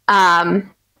 But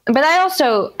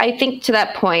I think to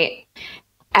that point,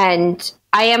 and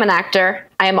I am an actor,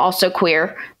 I am also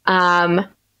queer. I'm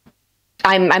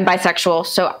bisexual.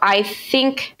 So I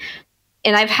think...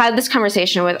 And I've had this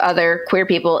conversation with other queer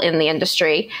people in the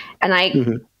industry, and I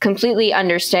completely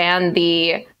understand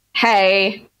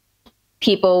hey,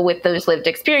 people with those lived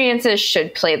experiences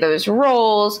should play those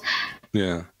roles.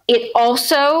 Yeah. It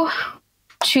also,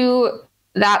 to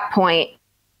that point,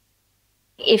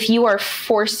 if you are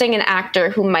forcing an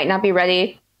actor who might not be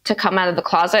ready to come out of the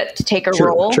closet to take a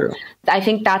role, I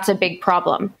think that's a big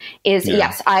problem.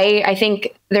 Yes, I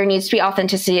think there needs to be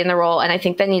authenticity in the role, and I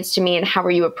think that needs to mean, how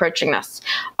are you approaching this?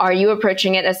 Are you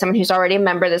approaching it as someone who's already a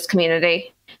member of this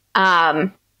community? So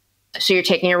you're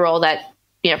taking a role that,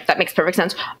 that makes perfect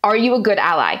sense. Are you a good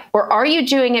ally? Or are you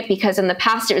doing it because in the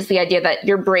past it was the idea that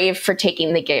you're brave for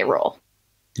taking the gay role?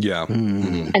 Yeah.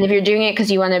 And if you're doing it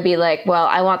because you want to be like, well,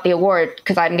 I want the award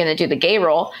because I'm going to do the gay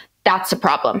role, that's a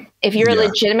problem. If you're a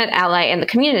legitimate ally in the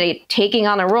community taking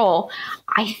on a role,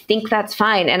 I think that's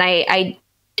fine. And I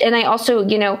also,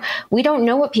 we don't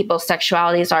know what people's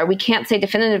sexualities are. We can't say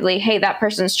definitively, hey, that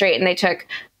person's straight and they took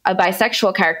a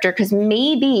bisexual character, because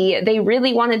maybe they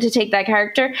really wanted to take that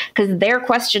character because they're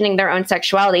questioning their own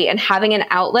sexuality, and having an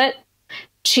outlet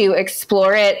to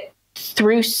explore it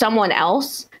through someone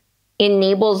else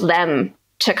enables them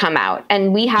to come out.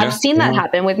 And we have seen that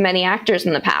happen with many actors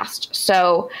in the past.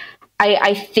 So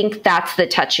I think that's the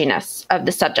touchiness of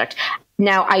the subject.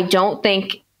 Now, I don't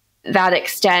think that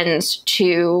extends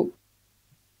to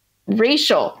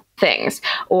racial things,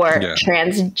 or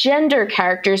transgender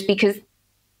characters, because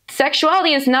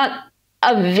sexuality is not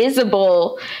a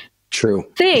visible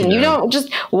thing. You don't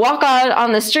just walk out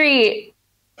on the street,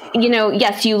 you know,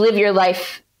 yes, you live your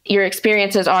life, your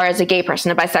experiences are as a gay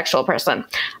person, a bisexual person,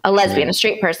 a lesbian, a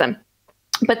straight person,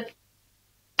 but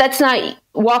that's not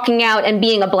walking out and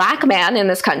being a black man in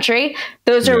this country.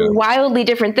 Those are wildly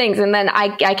different things. And then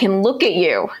I can look at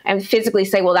you and physically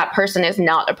say, well, that person is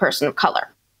not a person of color.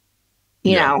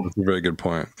 You know, that's a very good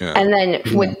point. Yeah. And then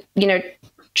with, you know,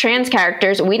 trans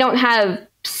characters, we don't have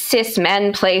cis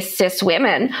men play cis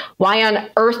women. Why on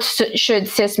earth should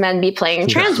cis men be playing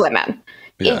trans women?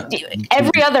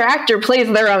 Every other actor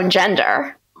plays their own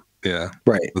gender. Yeah.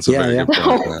 Right. That's a very good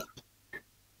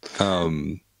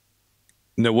point.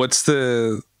 No, what's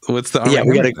the Army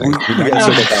Hammer? We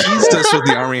gotta teased us with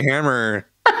the Army Hammer.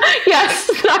 Yes,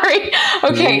 sorry.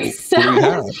 Okay, so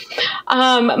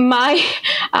my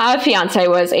fiance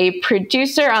was a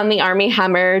producer on the Army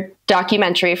Hammer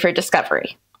documentary for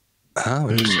Discovery. Oh,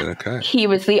 interesting. Okay. He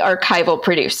was the archival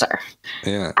producer.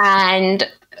 Yeah. And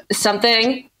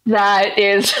something that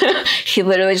is, he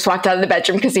literally just walked out of the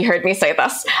bedroom because he heard me say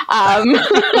this.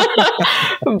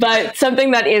 But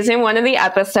something that is in one of the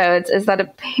episodes is that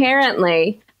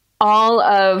apparently all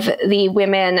of the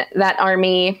women that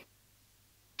Army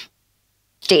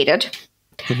dated,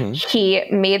 he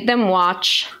made them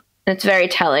watch, and it's very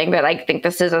telling that I think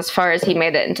this is as far as he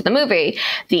made it into the movie,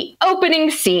 the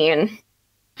opening scene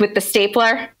with the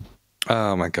stapler.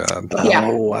 Oh my God. Yeah.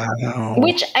 Oh, wow.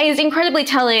 Which is incredibly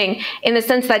telling in the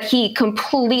sense that he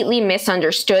completely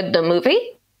misunderstood the movie.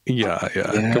 Yeah,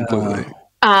 completely.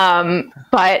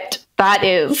 But that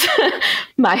is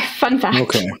my fun fact.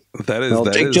 Okay. That is,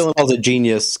 Jake Gyllenhaal's a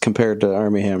genius compared to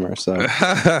Army Hammer, so.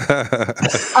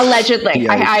 Allegedly.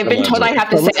 Yeah, I've been told I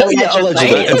have to say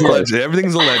allegedly. Allegedly.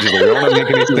 Everything's allegedly. We don't want to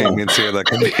make anything and say that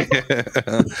can be.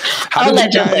 How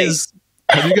did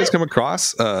you guys come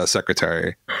across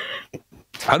Secretary?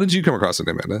 How did you come across it,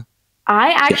 Amanda?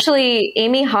 I actually,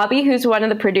 Amy Hobby, who's one of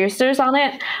the producers on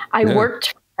it, I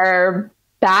worked for her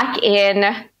back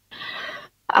in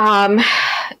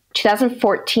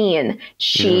 2014.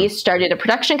 She started a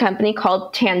production company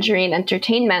called Tangerine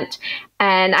Entertainment,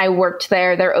 and I worked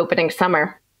there their opening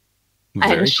summer.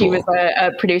 Very she cool. was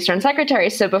a producer and secretary.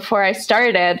 So before I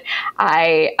started,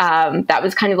 that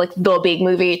was kind of like the big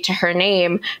movie to her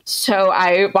name. So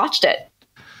I watched it.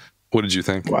 What did you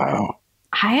think? Wow.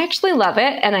 I actually love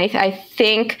it. And I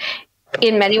think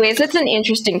in many ways it's an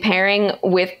interesting pairing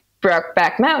with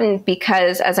Brokeback Mountain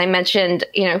because, as I mentioned,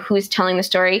 you know, who's telling the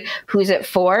story, who's it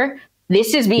for?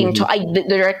 This is being told. The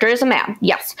director is a man.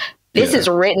 Yes. This is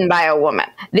written by a woman.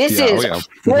 This is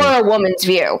for a woman's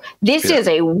view. This is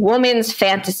a woman's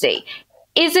fantasy.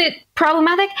 Is it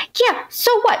problematic? Yeah,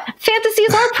 so what?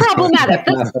 Fantasies are problematic.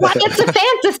 That's why it's a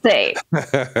fantasy.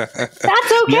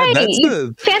 That's okay.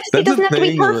 Fantasy doesn't have to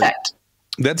be perfect.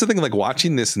 That's the thing, like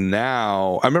watching this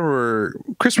now. I remember,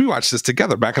 Chris, we watched this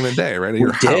together back in the day, right? At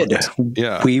your house.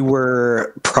 Yeah. We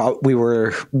were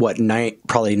what,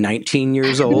 probably 19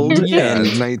 years old. Yeah,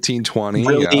 19, 20.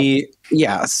 Really,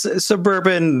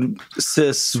 suburban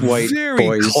cis white very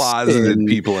boys, closeted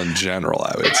people in general,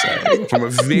 I would say, from a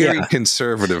very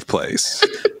conservative place.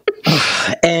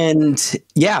 And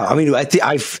I mean,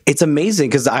 it's amazing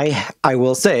because I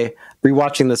will say,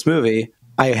 rewatching this movie,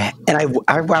 I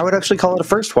would actually call it a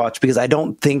first watch because I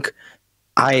don't think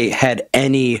I had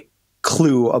any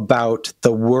clue about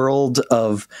the world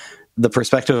of the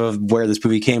perspective of where this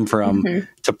movie came from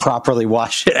to properly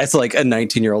watch it as like a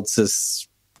 19-year-old cis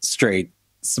straight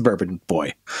suburban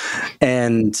boy.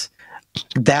 And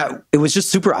that it was just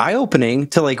super eye-opening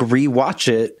to like rewatch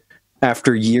it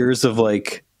after years of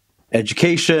like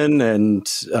education and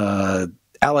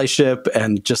allyship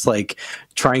and just like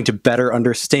trying to better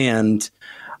understand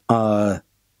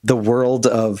the world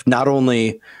of not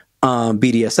only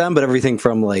BDSM, but everything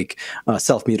from like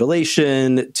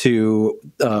self-mutilation to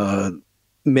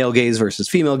male gaze versus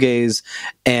female gaze.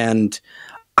 And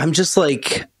I'm just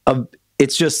like,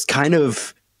 it's just kind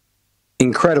of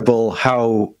incredible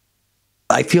how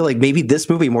I feel like maybe this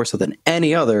movie more so than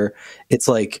any other, it's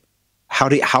like,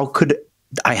 how could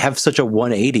I have such a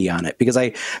 180 on it? Because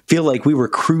I feel like we were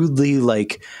crudely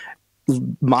like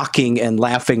mocking and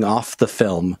laughing off the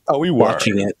film. Oh, we were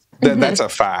watching it. That's a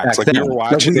fact. Like you were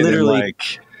watching it in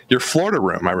like your Florida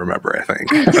room, I remember, I think.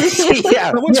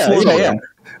 Yeah.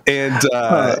 And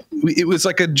it was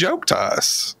like a joke to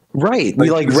us. Right. We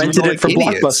like rented it from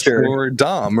Blockbuster. We're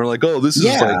dumb. We're like, oh, this is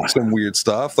like some weird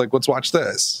stuff. Like, let's watch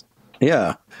this.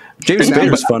 Yeah. James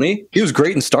Spader's funny. He was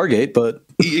great in Stargate, but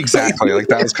Exactly. Like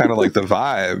that was kind of like the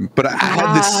vibe. But I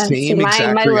had the same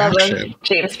exact my reaction. love of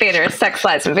James Spader's sex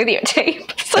lies and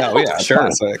videotape. So. Oh yeah, Sure.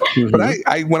 classic. But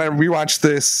I when I rewatched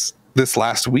this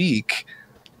last week,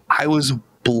 I was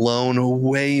blown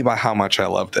away by how much I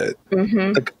loved it.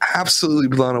 Like absolutely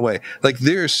blown away. Like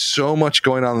there's so much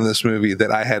going on in this movie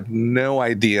that I had no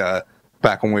idea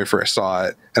back when we first saw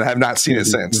it, and I have not seen it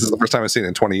since. This is the first time I've seen it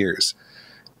in 20 years.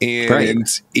 And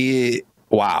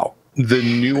wow, the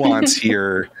nuance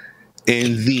here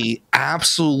and the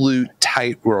absolute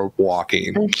tightrope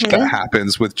walking that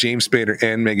happens with James Spader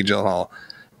and Maggie Gyllenhaal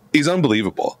is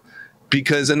unbelievable.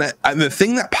 Because the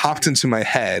thing that popped into my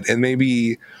head, and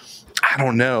maybe I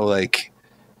don't know, like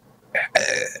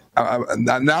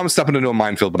now I'm stepping into a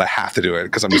minefield, but I have to do it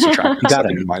because I'm just attracted to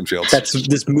stepping into minefields.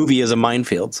 This movie is a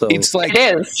minefield, so it's like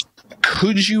it is.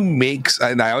 Could you make?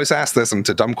 And I always ask this, and it's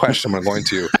a dumb question, I'm going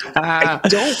to. I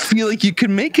don't feel like you could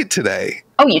make it today.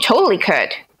 Oh, you totally could.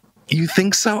 You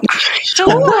think so? Sure.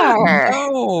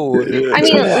 No. I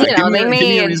mean, they made. Give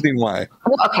me a reason why.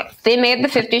 Well, okay, they made the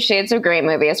 50 Shades of Grey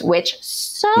movies, which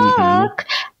suck,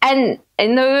 and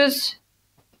those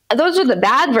are the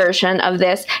bad version of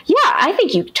this. Yeah, I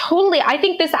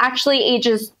think this actually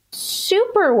ages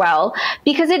super well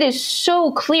because it is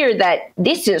so clear that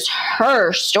this is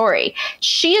her story.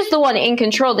 She is the one in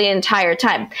control the entire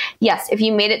time. Yes, if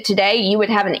you made it today, you would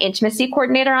have an intimacy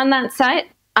coordinator on that set.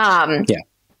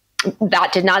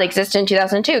 That did not exist in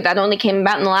 2002. That only came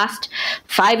about in the last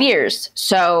 5 years.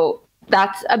 So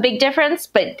that's a big difference.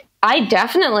 But I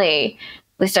definitely,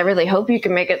 at least I really hope you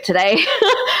can make it today.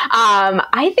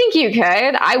 I think you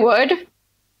could. I would.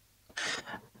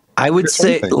 I would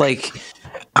say, like,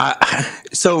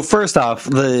 so first off,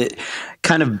 the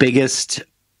kind of biggest,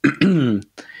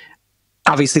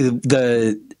 obviously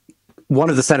the one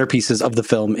of the centerpieces of the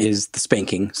film is the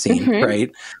spanking scene,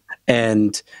 right?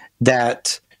 And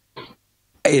that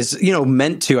is,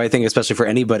 meant to, I think, especially for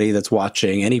anybody that's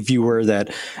watching, any viewer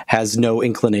that has no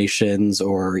inclinations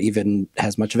or even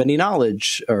has much of any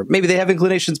knowledge, or maybe they have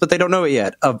inclinations, but they don't know it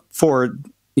yet, for,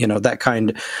 that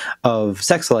kind of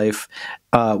sex life,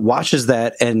 watches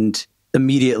that and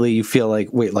immediately you feel like,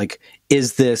 wait, like,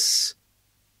 is this,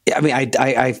 I mean,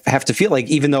 I have to feel like,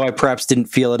 even though I perhaps didn't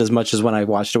feel it as much as when I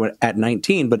watched it at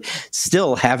 19, but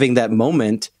still having that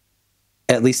moment,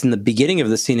 at least in the beginning of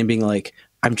the scene, and being like,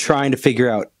 I'm trying to figure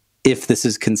out if this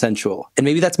is consensual. And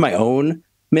maybe that's my own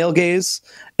male gaze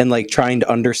and like trying to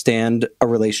understand a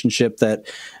relationship that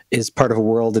is part of a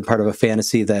world and part of a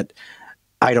fantasy that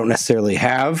I don't necessarily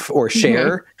have or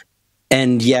share.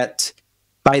 And yet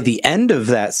by the end of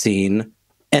that scene,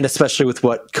 and especially with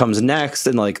what comes next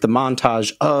and like the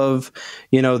montage of,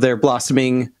 their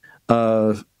blossoming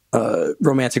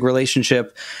romantic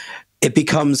relationship, it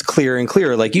becomes clearer and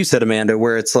clearer, like you said, Amanda,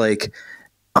 where it's like,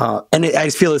 I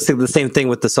feel it's the same thing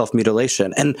with the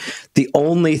self-mutilation. And the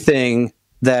only thing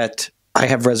that I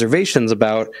have reservations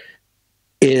about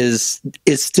is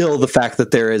still the fact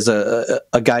that there is a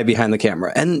guy behind the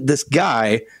camera. And this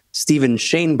guy, Steven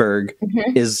Shainberg,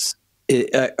 is,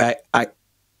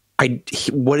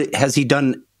 what has he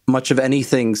done much of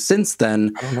anything since then?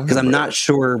 Because I'm not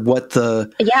sure what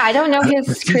the... Yeah, I don't know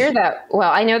his career that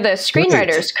well. I know the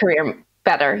screenwriter's career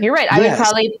better. You're right. I would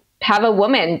probably have a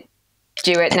woman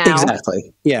do it now.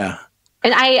 Exactly. Yeah.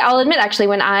 And I'll admit, actually,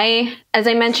 as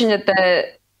I mentioned at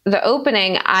the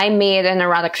opening, I made an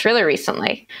erotic thriller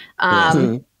recently.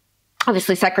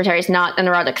 Obviously, Secretary is not an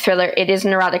erotic thriller. It is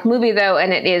an erotic movie, though,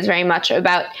 and it is very much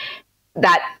about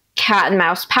that cat and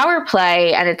mouse power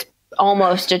play, and it's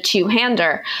almost a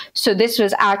two-hander. So this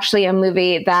was actually a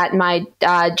movie that my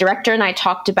director and I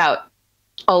talked about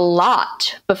a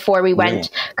lot before we went,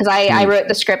 because I wrote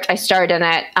the script, I starred in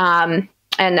it,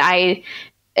 and I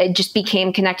just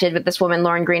became connected with this woman,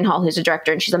 Lauren Greenhall, who's a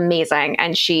director, and she's amazing,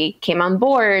 and she came on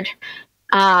board.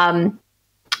 And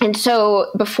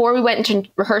so before we went into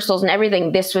rehearsals and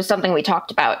everything, this was something we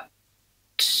talked about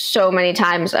so many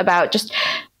times, about just,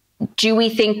 do we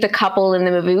think the couple in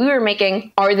the movie we were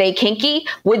making, are they kinky?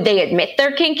 Would they admit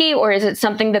they're kinky? Or is it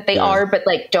something that they are, but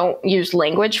like don't use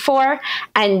language for?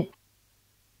 And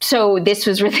so this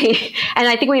was really, and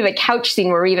I think we have a couch scene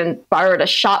where we even borrowed a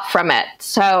shot from it.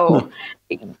 So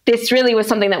this really was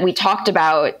something that we talked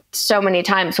about so many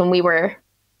times when we were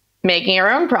making our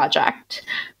own project.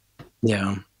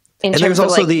 Yeah. In terms of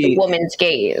also like the woman's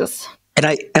gaze. And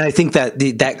I think that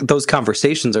those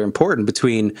conversations are important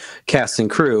between cast and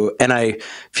crew. And I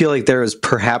feel like there is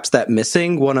perhaps that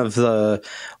missing. One of the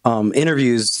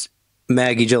interviews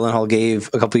Maggie Gyllenhaal gave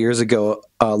a couple years ago,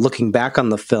 looking back on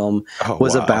the film,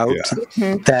 was about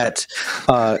that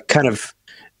kind of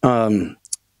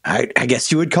I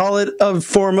guess you would call it a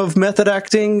form of method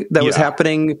acting that was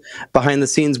happening behind the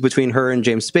scenes between her and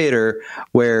James Spader,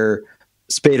 where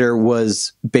Spader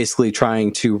was basically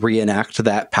trying to reenact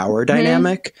that power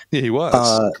dynamic. Yeah, he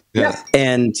was.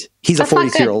 And he's a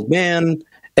 42-year-old man,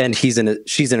 and she's in her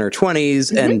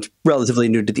 20s and relatively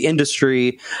new to the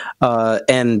industry.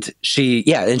 And she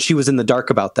was in the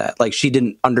dark about that. Like, she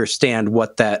didn't understand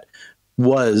what that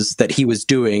was that he was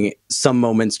doing. Some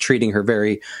moments treating her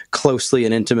very closely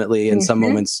and intimately, and some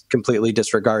moments completely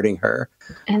disregarding her.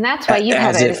 And that's why you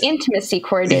have an intimacy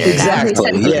coordinator.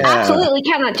 Exactly. You absolutely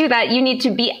cannot do that. You need to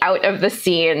be out of the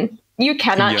scene. You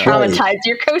cannot traumatize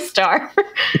your co-star.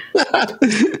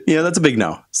 That's a big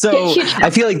no. So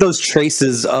I feel like those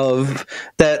traces of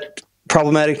that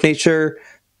problematic nature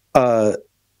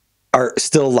are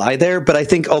still lie there, but I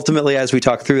think ultimately, as we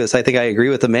talk through this, I think I agree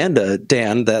with Amanda,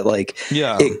 Dan, that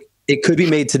it could be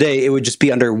made today. It would just be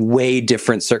under way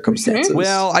different circumstances.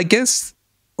 Well, I guess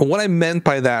what I meant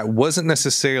by that wasn't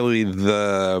necessarily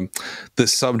the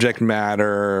subject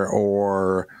matter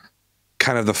or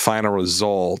kind of the final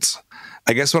result.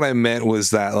 I guess what I meant was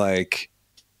that, like,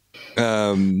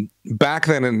 back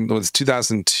then it was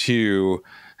 2002.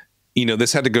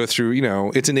 This had to go through,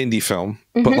 it's an indie film,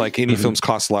 but like indie films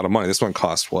cost a lot of money. This one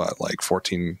cost what, like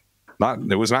 14?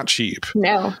 It was not cheap.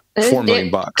 No, $4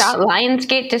 million. Got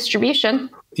Lionsgate distribution.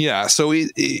 Yeah. So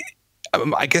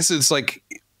I guess it's like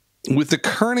with the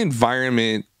current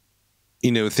environment,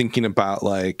 thinking about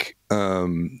like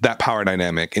that power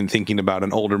dynamic and thinking about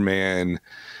an older man.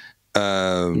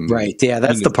 Right. Yeah.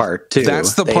 That's the part too.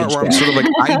 That's the part where I'm sort of like,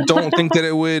 I don't think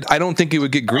it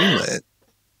would get greenlit.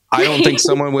 I don't think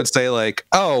someone would say like,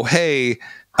 oh, hey,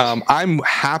 I'm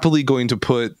happily going to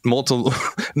put multiple.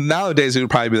 Nowadays, it would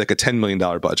probably be like a $10 million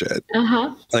budget.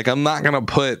 Like, I'm not going to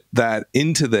put that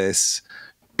into this.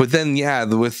 But then,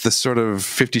 with the sort of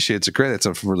 50 Shades of Grey, that's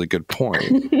a really good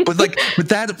point. but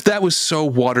that was so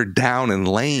watered down and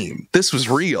lame. This was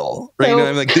real, right?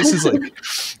 I'm like, this is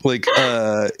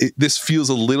this feels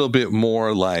a little bit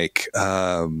more like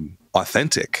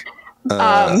authentic.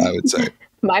 I would say.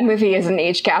 My movie is an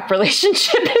age gap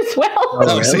relationship as well.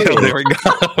 Oh, really? There we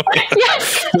go.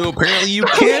 Yes. So apparently you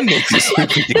can make this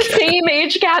movie the same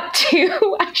age gap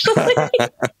too, actually.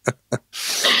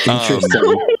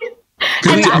 Interesting.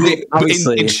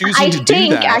 In choosing to do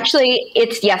that, actually,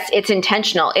 it's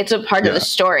intentional. It's a part of the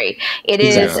story. It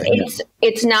is.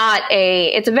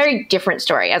 Exactly. It's a very different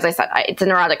story. As I said, it's an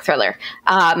erotic thriller.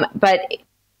 And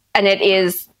it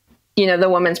is, the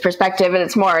woman's perspective, and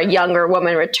it's more a younger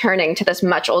woman returning to this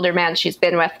much older man she's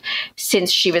been with since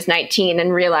she was 19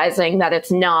 and realizing that it's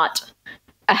not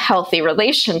a healthy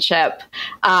relationship.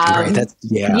 Right,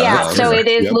 so it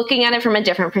is looking at it from a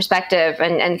different perspective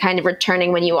and kind of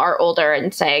returning when you are older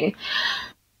and saying,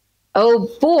 oh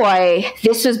boy,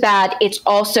 this was bad. It's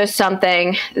also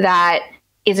something that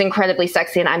is incredibly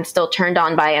sexy and I'm still turned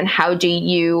on by, and how do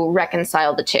you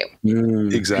reconcile the two?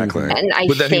 Exactly. And I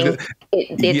think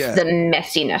it's the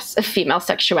messiness of female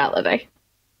sexuality.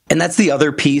 And that's the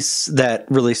other piece that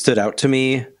really stood out to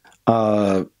me,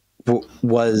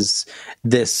 was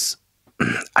this.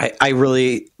 I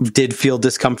really did feel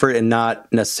discomfort, and not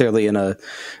necessarily in a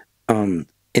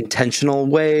intentional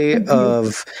way,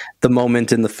 of the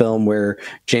moment in the film where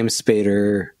James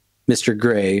Spader, Mr.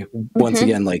 Grey, once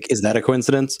again, like, is that a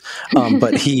coincidence?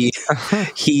 But he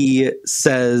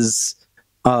says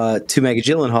to Maggie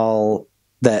Gyllenhaal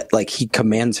that, like, he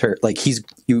commands her, like,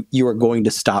 you are going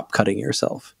to stop cutting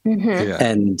yourself.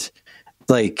 And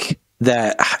like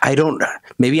that, I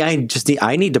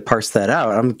need to parse that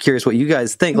out. I'm curious what you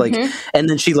guys think. Like, and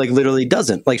then she, like, literally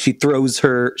doesn't, like, she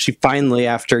finally,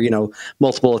 after,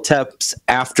 multiple attempts,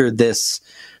 after this,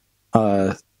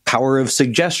 power of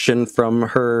suggestion from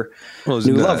her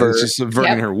new lover. It's just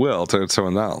subverting her will to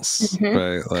someone else,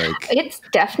 right? Like, it's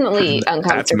definitely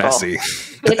uncomfortable. That's messy.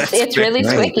 It's really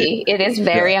tricky. It is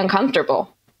very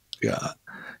uncomfortable. Yeah.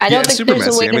 I don't think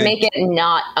there's a way to make it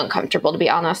not uncomfortable, to be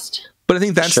honest. But I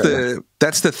think that's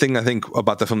the thing I think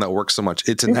about the film that works so much.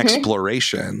 It's an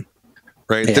exploration,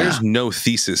 right? Yeah. There's no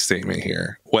thesis statement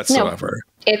here whatsoever.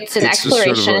 No, it's an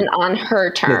exploration on her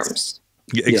terms.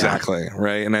 Exactly.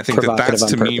 Right. And I think that's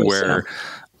to me where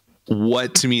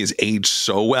what to me is aged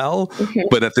so well,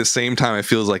 but at the same time, it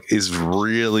feels like is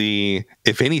really,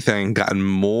 if anything, gotten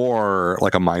more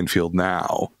like a minefield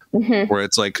now, where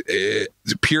it's like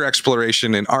pure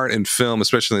exploration in art and film,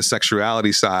 especially the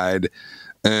sexuality side.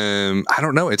 I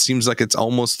don't know. It seems like it's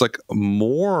almost like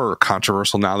more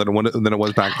controversial now than it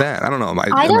was back then. I don't know.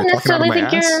 I don't necessarily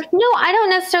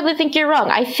think you're wrong.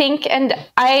 I think,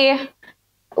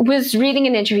 was reading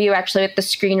an interview actually with the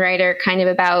screenwriter kind of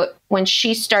about when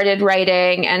she started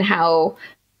writing and how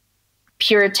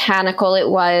puritanical it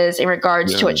was in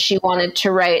regards to what she wanted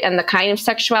to write and the kind of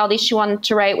sexuality she wanted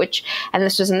to write, and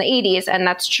this was in the 80s. And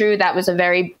that's true. That was a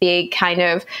very big kind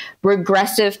of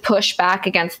regressive pushback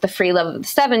against the free love of the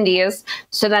 70s.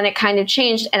 So then it kind of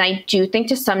changed. And I do think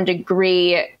to some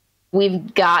degree,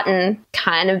 we've gotten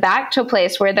kind of back to a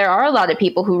place where there are a lot of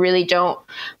people who really don't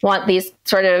want these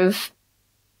sort of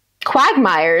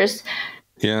quagmires.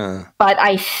 Yeah. But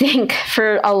I think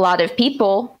for a lot of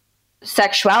people,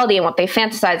 sexuality and what they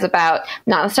fantasize about,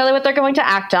 not necessarily what they're going to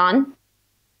act on,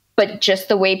 but just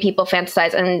the way people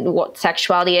fantasize and what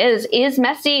sexuality is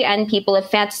messy, and people have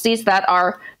fantasies that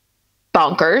are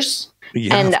bonkers.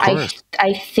 Yeah, and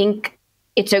I think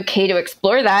it's okay to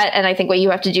explore that. And I think what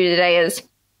you have to do today is,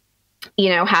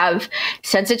 have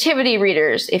sensitivity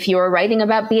readers. If you are writing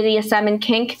about BDSM and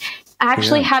kink,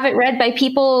 actually have it read by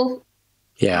people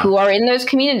who are in those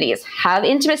communities, have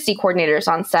intimacy coordinators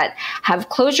on set, have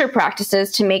closure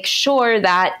practices to make sure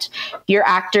that your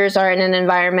actors are in an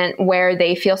environment where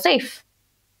they feel safe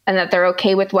and that they're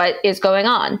okay with what is going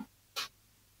on.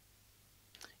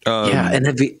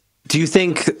 And do you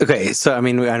think, okay, so I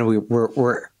mean,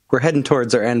 we're heading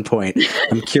towards our end point.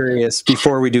 I'm curious,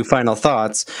 before we do final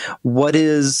thoughts, what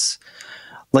is...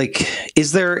 like,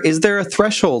 is there a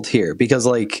threshold here? Because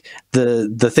like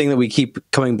the thing that we keep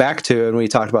coming back to, and we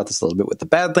talked about this a little bit with the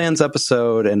Badlands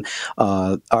episode, and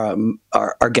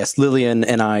our guest Lillian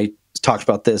and I talked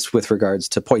about this with regards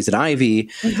to Poison Ivy,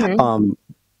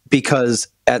 because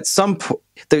at some point,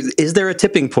 is there a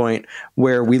tipping point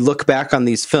where we look back on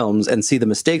these films and see the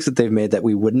mistakes that they've made that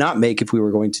we would not make if we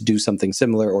were going to do something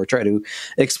similar or try to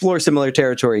explore similar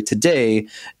territory today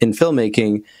in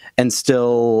filmmaking, and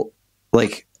still...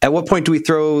 like, at what point do we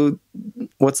throw,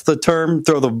 what's the term?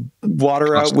 Throw the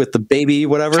water out with the baby,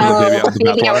 whatever?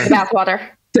 Baby out with the bathwater.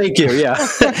 Thank you, yeah.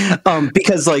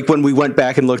 Because, like, when we went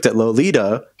back and looked at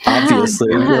Lolita,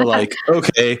 obviously, we're like,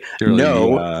 okay,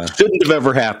 shouldn't have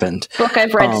ever happened. Book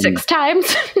I've read 6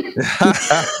 times.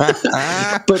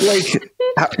 But, like,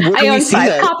 I own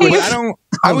 5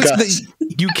 copies.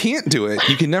 You can't do it.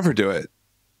 You can never do it.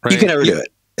 Right? You can never do it.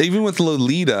 Even with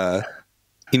Lolita...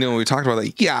 we talked about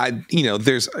that.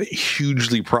 There's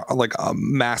hugely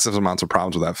massive amounts of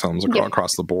problems with that film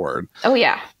across the board. Oh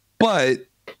yeah. But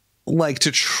like,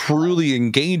 to truly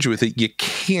engage with it, you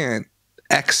can't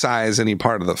excise any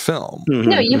part of the film.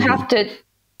 No, you have to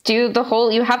do the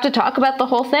whole. You have to talk about the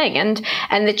whole thing and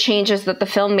the changes that the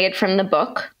film made from the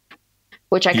book.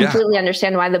 Which I completely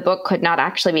understand why the book could not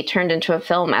actually be turned into a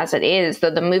film as it is,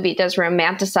 though the movie does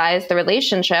romanticize the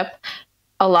relationship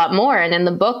a lot more. And in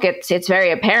the book, it's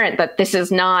very apparent that this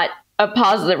is not a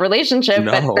positive relationship,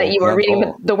 but that you are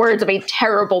reading the words of a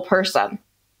terrible person.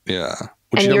 Yeah.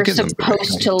 And you're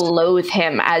supposed to loathe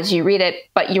him as you read it,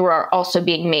 but you are also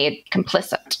being made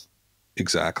complicit.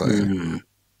 Exactly. Mm-hmm.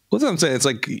 What's what I'm saying? It's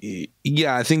like,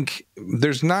 I think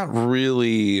there's not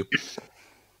really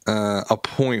a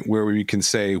point where we can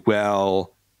say,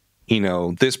 well,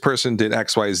 this person did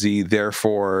X, Y, Z,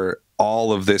 therefore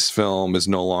all of this film is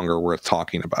no longer worth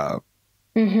talking about.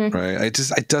 Right.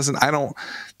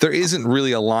 There isn't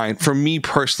really a line for me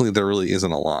personally. There really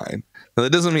isn't a line. Now,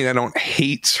 that doesn't mean I don't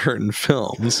hate certain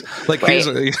films. Like,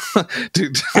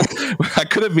 dude, I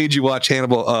could have made you watch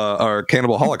Hannibal or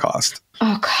Cannibal Holocaust.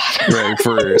 Oh God! Right,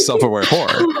 for self-aware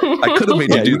horror, I could have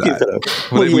made you do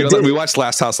that. We watched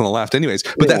Last House on the Left, anyways.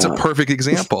 But that's a perfect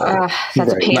example. That's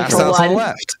a painful Last House on the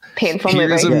Left. Painful movie.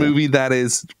 Here's a movie. movie that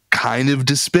is kind of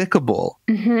despicable,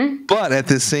 but at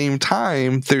the same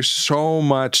time, there's so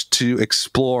much to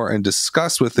explore and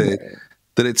discuss with it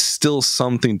that it's still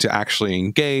something to actually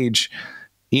engage.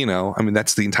 I mean,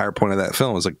 that's the entire point of that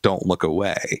film, is like, don't look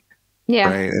away. Yeah.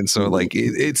 Right. And so like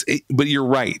but you're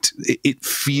right. It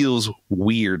feels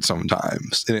weird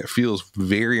sometimes, and it feels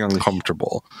very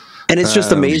uncomfortable. And it's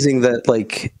just amazing that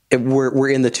like we're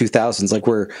in the 2000s, like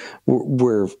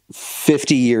we're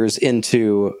 50 years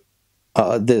into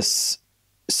this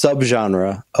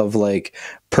subgenre of like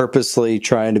purposely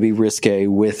trying to be risque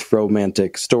with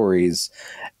romantic stories,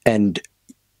 and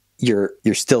you're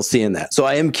still seeing that. So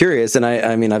I am curious, and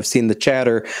I mean, I've seen the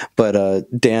chatter, but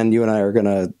Dan, you and I are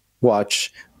gonna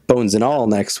watch Bones and All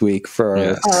next week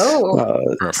for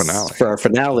our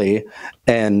finale,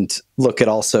 and look at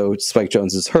also Spike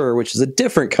Jonze's Her, which is a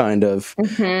different kind of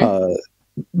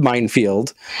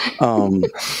minefield.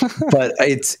 But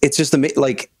it's just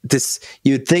like this.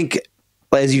 You'd think,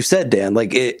 as you said, Dan,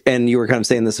 like it, and you were kind of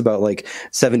saying this about like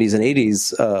 70s and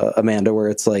 80s, Amanda, where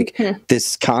it's like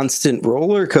this constant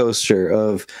roller coaster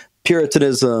of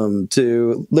Puritanism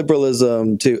to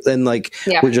liberalism to, and like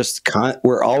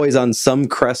we're always on some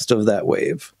crest of that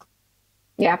wave.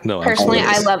 Yeah. No, personally, I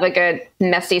absolutely. love a good,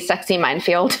 messy, sexy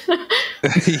minefield.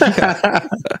 What's your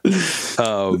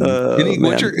any Did you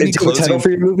have a title closing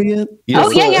for your movie yet? Oh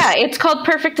yeah. It's called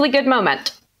Perfectly Good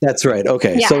Moment. That's right.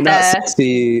 Okay, Yeah, so not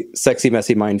sexy,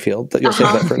 messy minefield. That you'll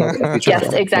save that for another feature Yes,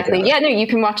 film. exactly. Okay. Yeah, no, you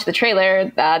can watch the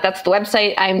trailer. That's the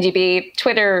website, IMDb,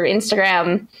 Twitter,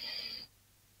 Instagram,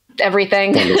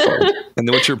 everything. And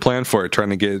then what's your plan for it? Trying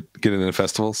to get into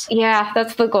festivals? Yeah,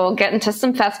 that's the goal. Get into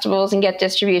some festivals and get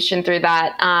distribution through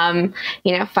that.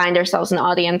 Find ourselves an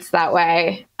audience that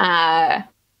way.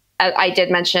 I did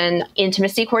mention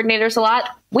intimacy coordinators a lot.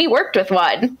 We worked with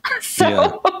one.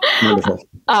 So, Wonderful.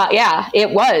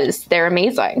 It was. They're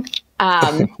amazing.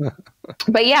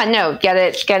 But yeah, no, get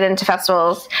into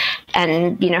festivals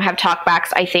and, have talkbacks.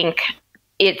 I think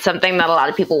it's something that a lot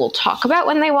of people will talk about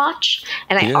when they watch.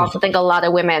 And I also think a lot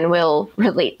of women will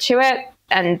relate to it.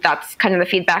 And that's kind of the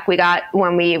feedback we got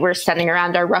when we were sending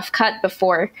around our rough cut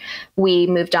before we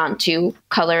moved on to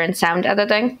color and sound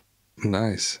editing.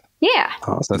 Nice. Yeah.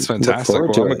 Awesome. That's fantastic.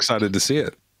 Well, I'm excited to see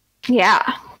it. Yeah.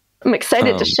 I'm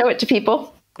excited to show it to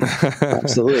people.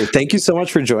 Absolutely. Thank you so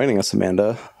much for joining us,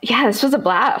 Amanda. Yeah, this was a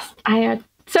blast. I had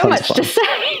so much to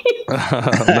say.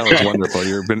 That was wonderful.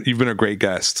 You've been a great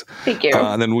guest. Thank you.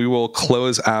 And then we will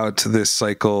close out this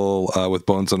cycle with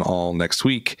Bones and All next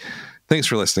week. Thanks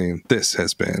for listening. This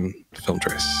has been Film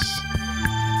Trace.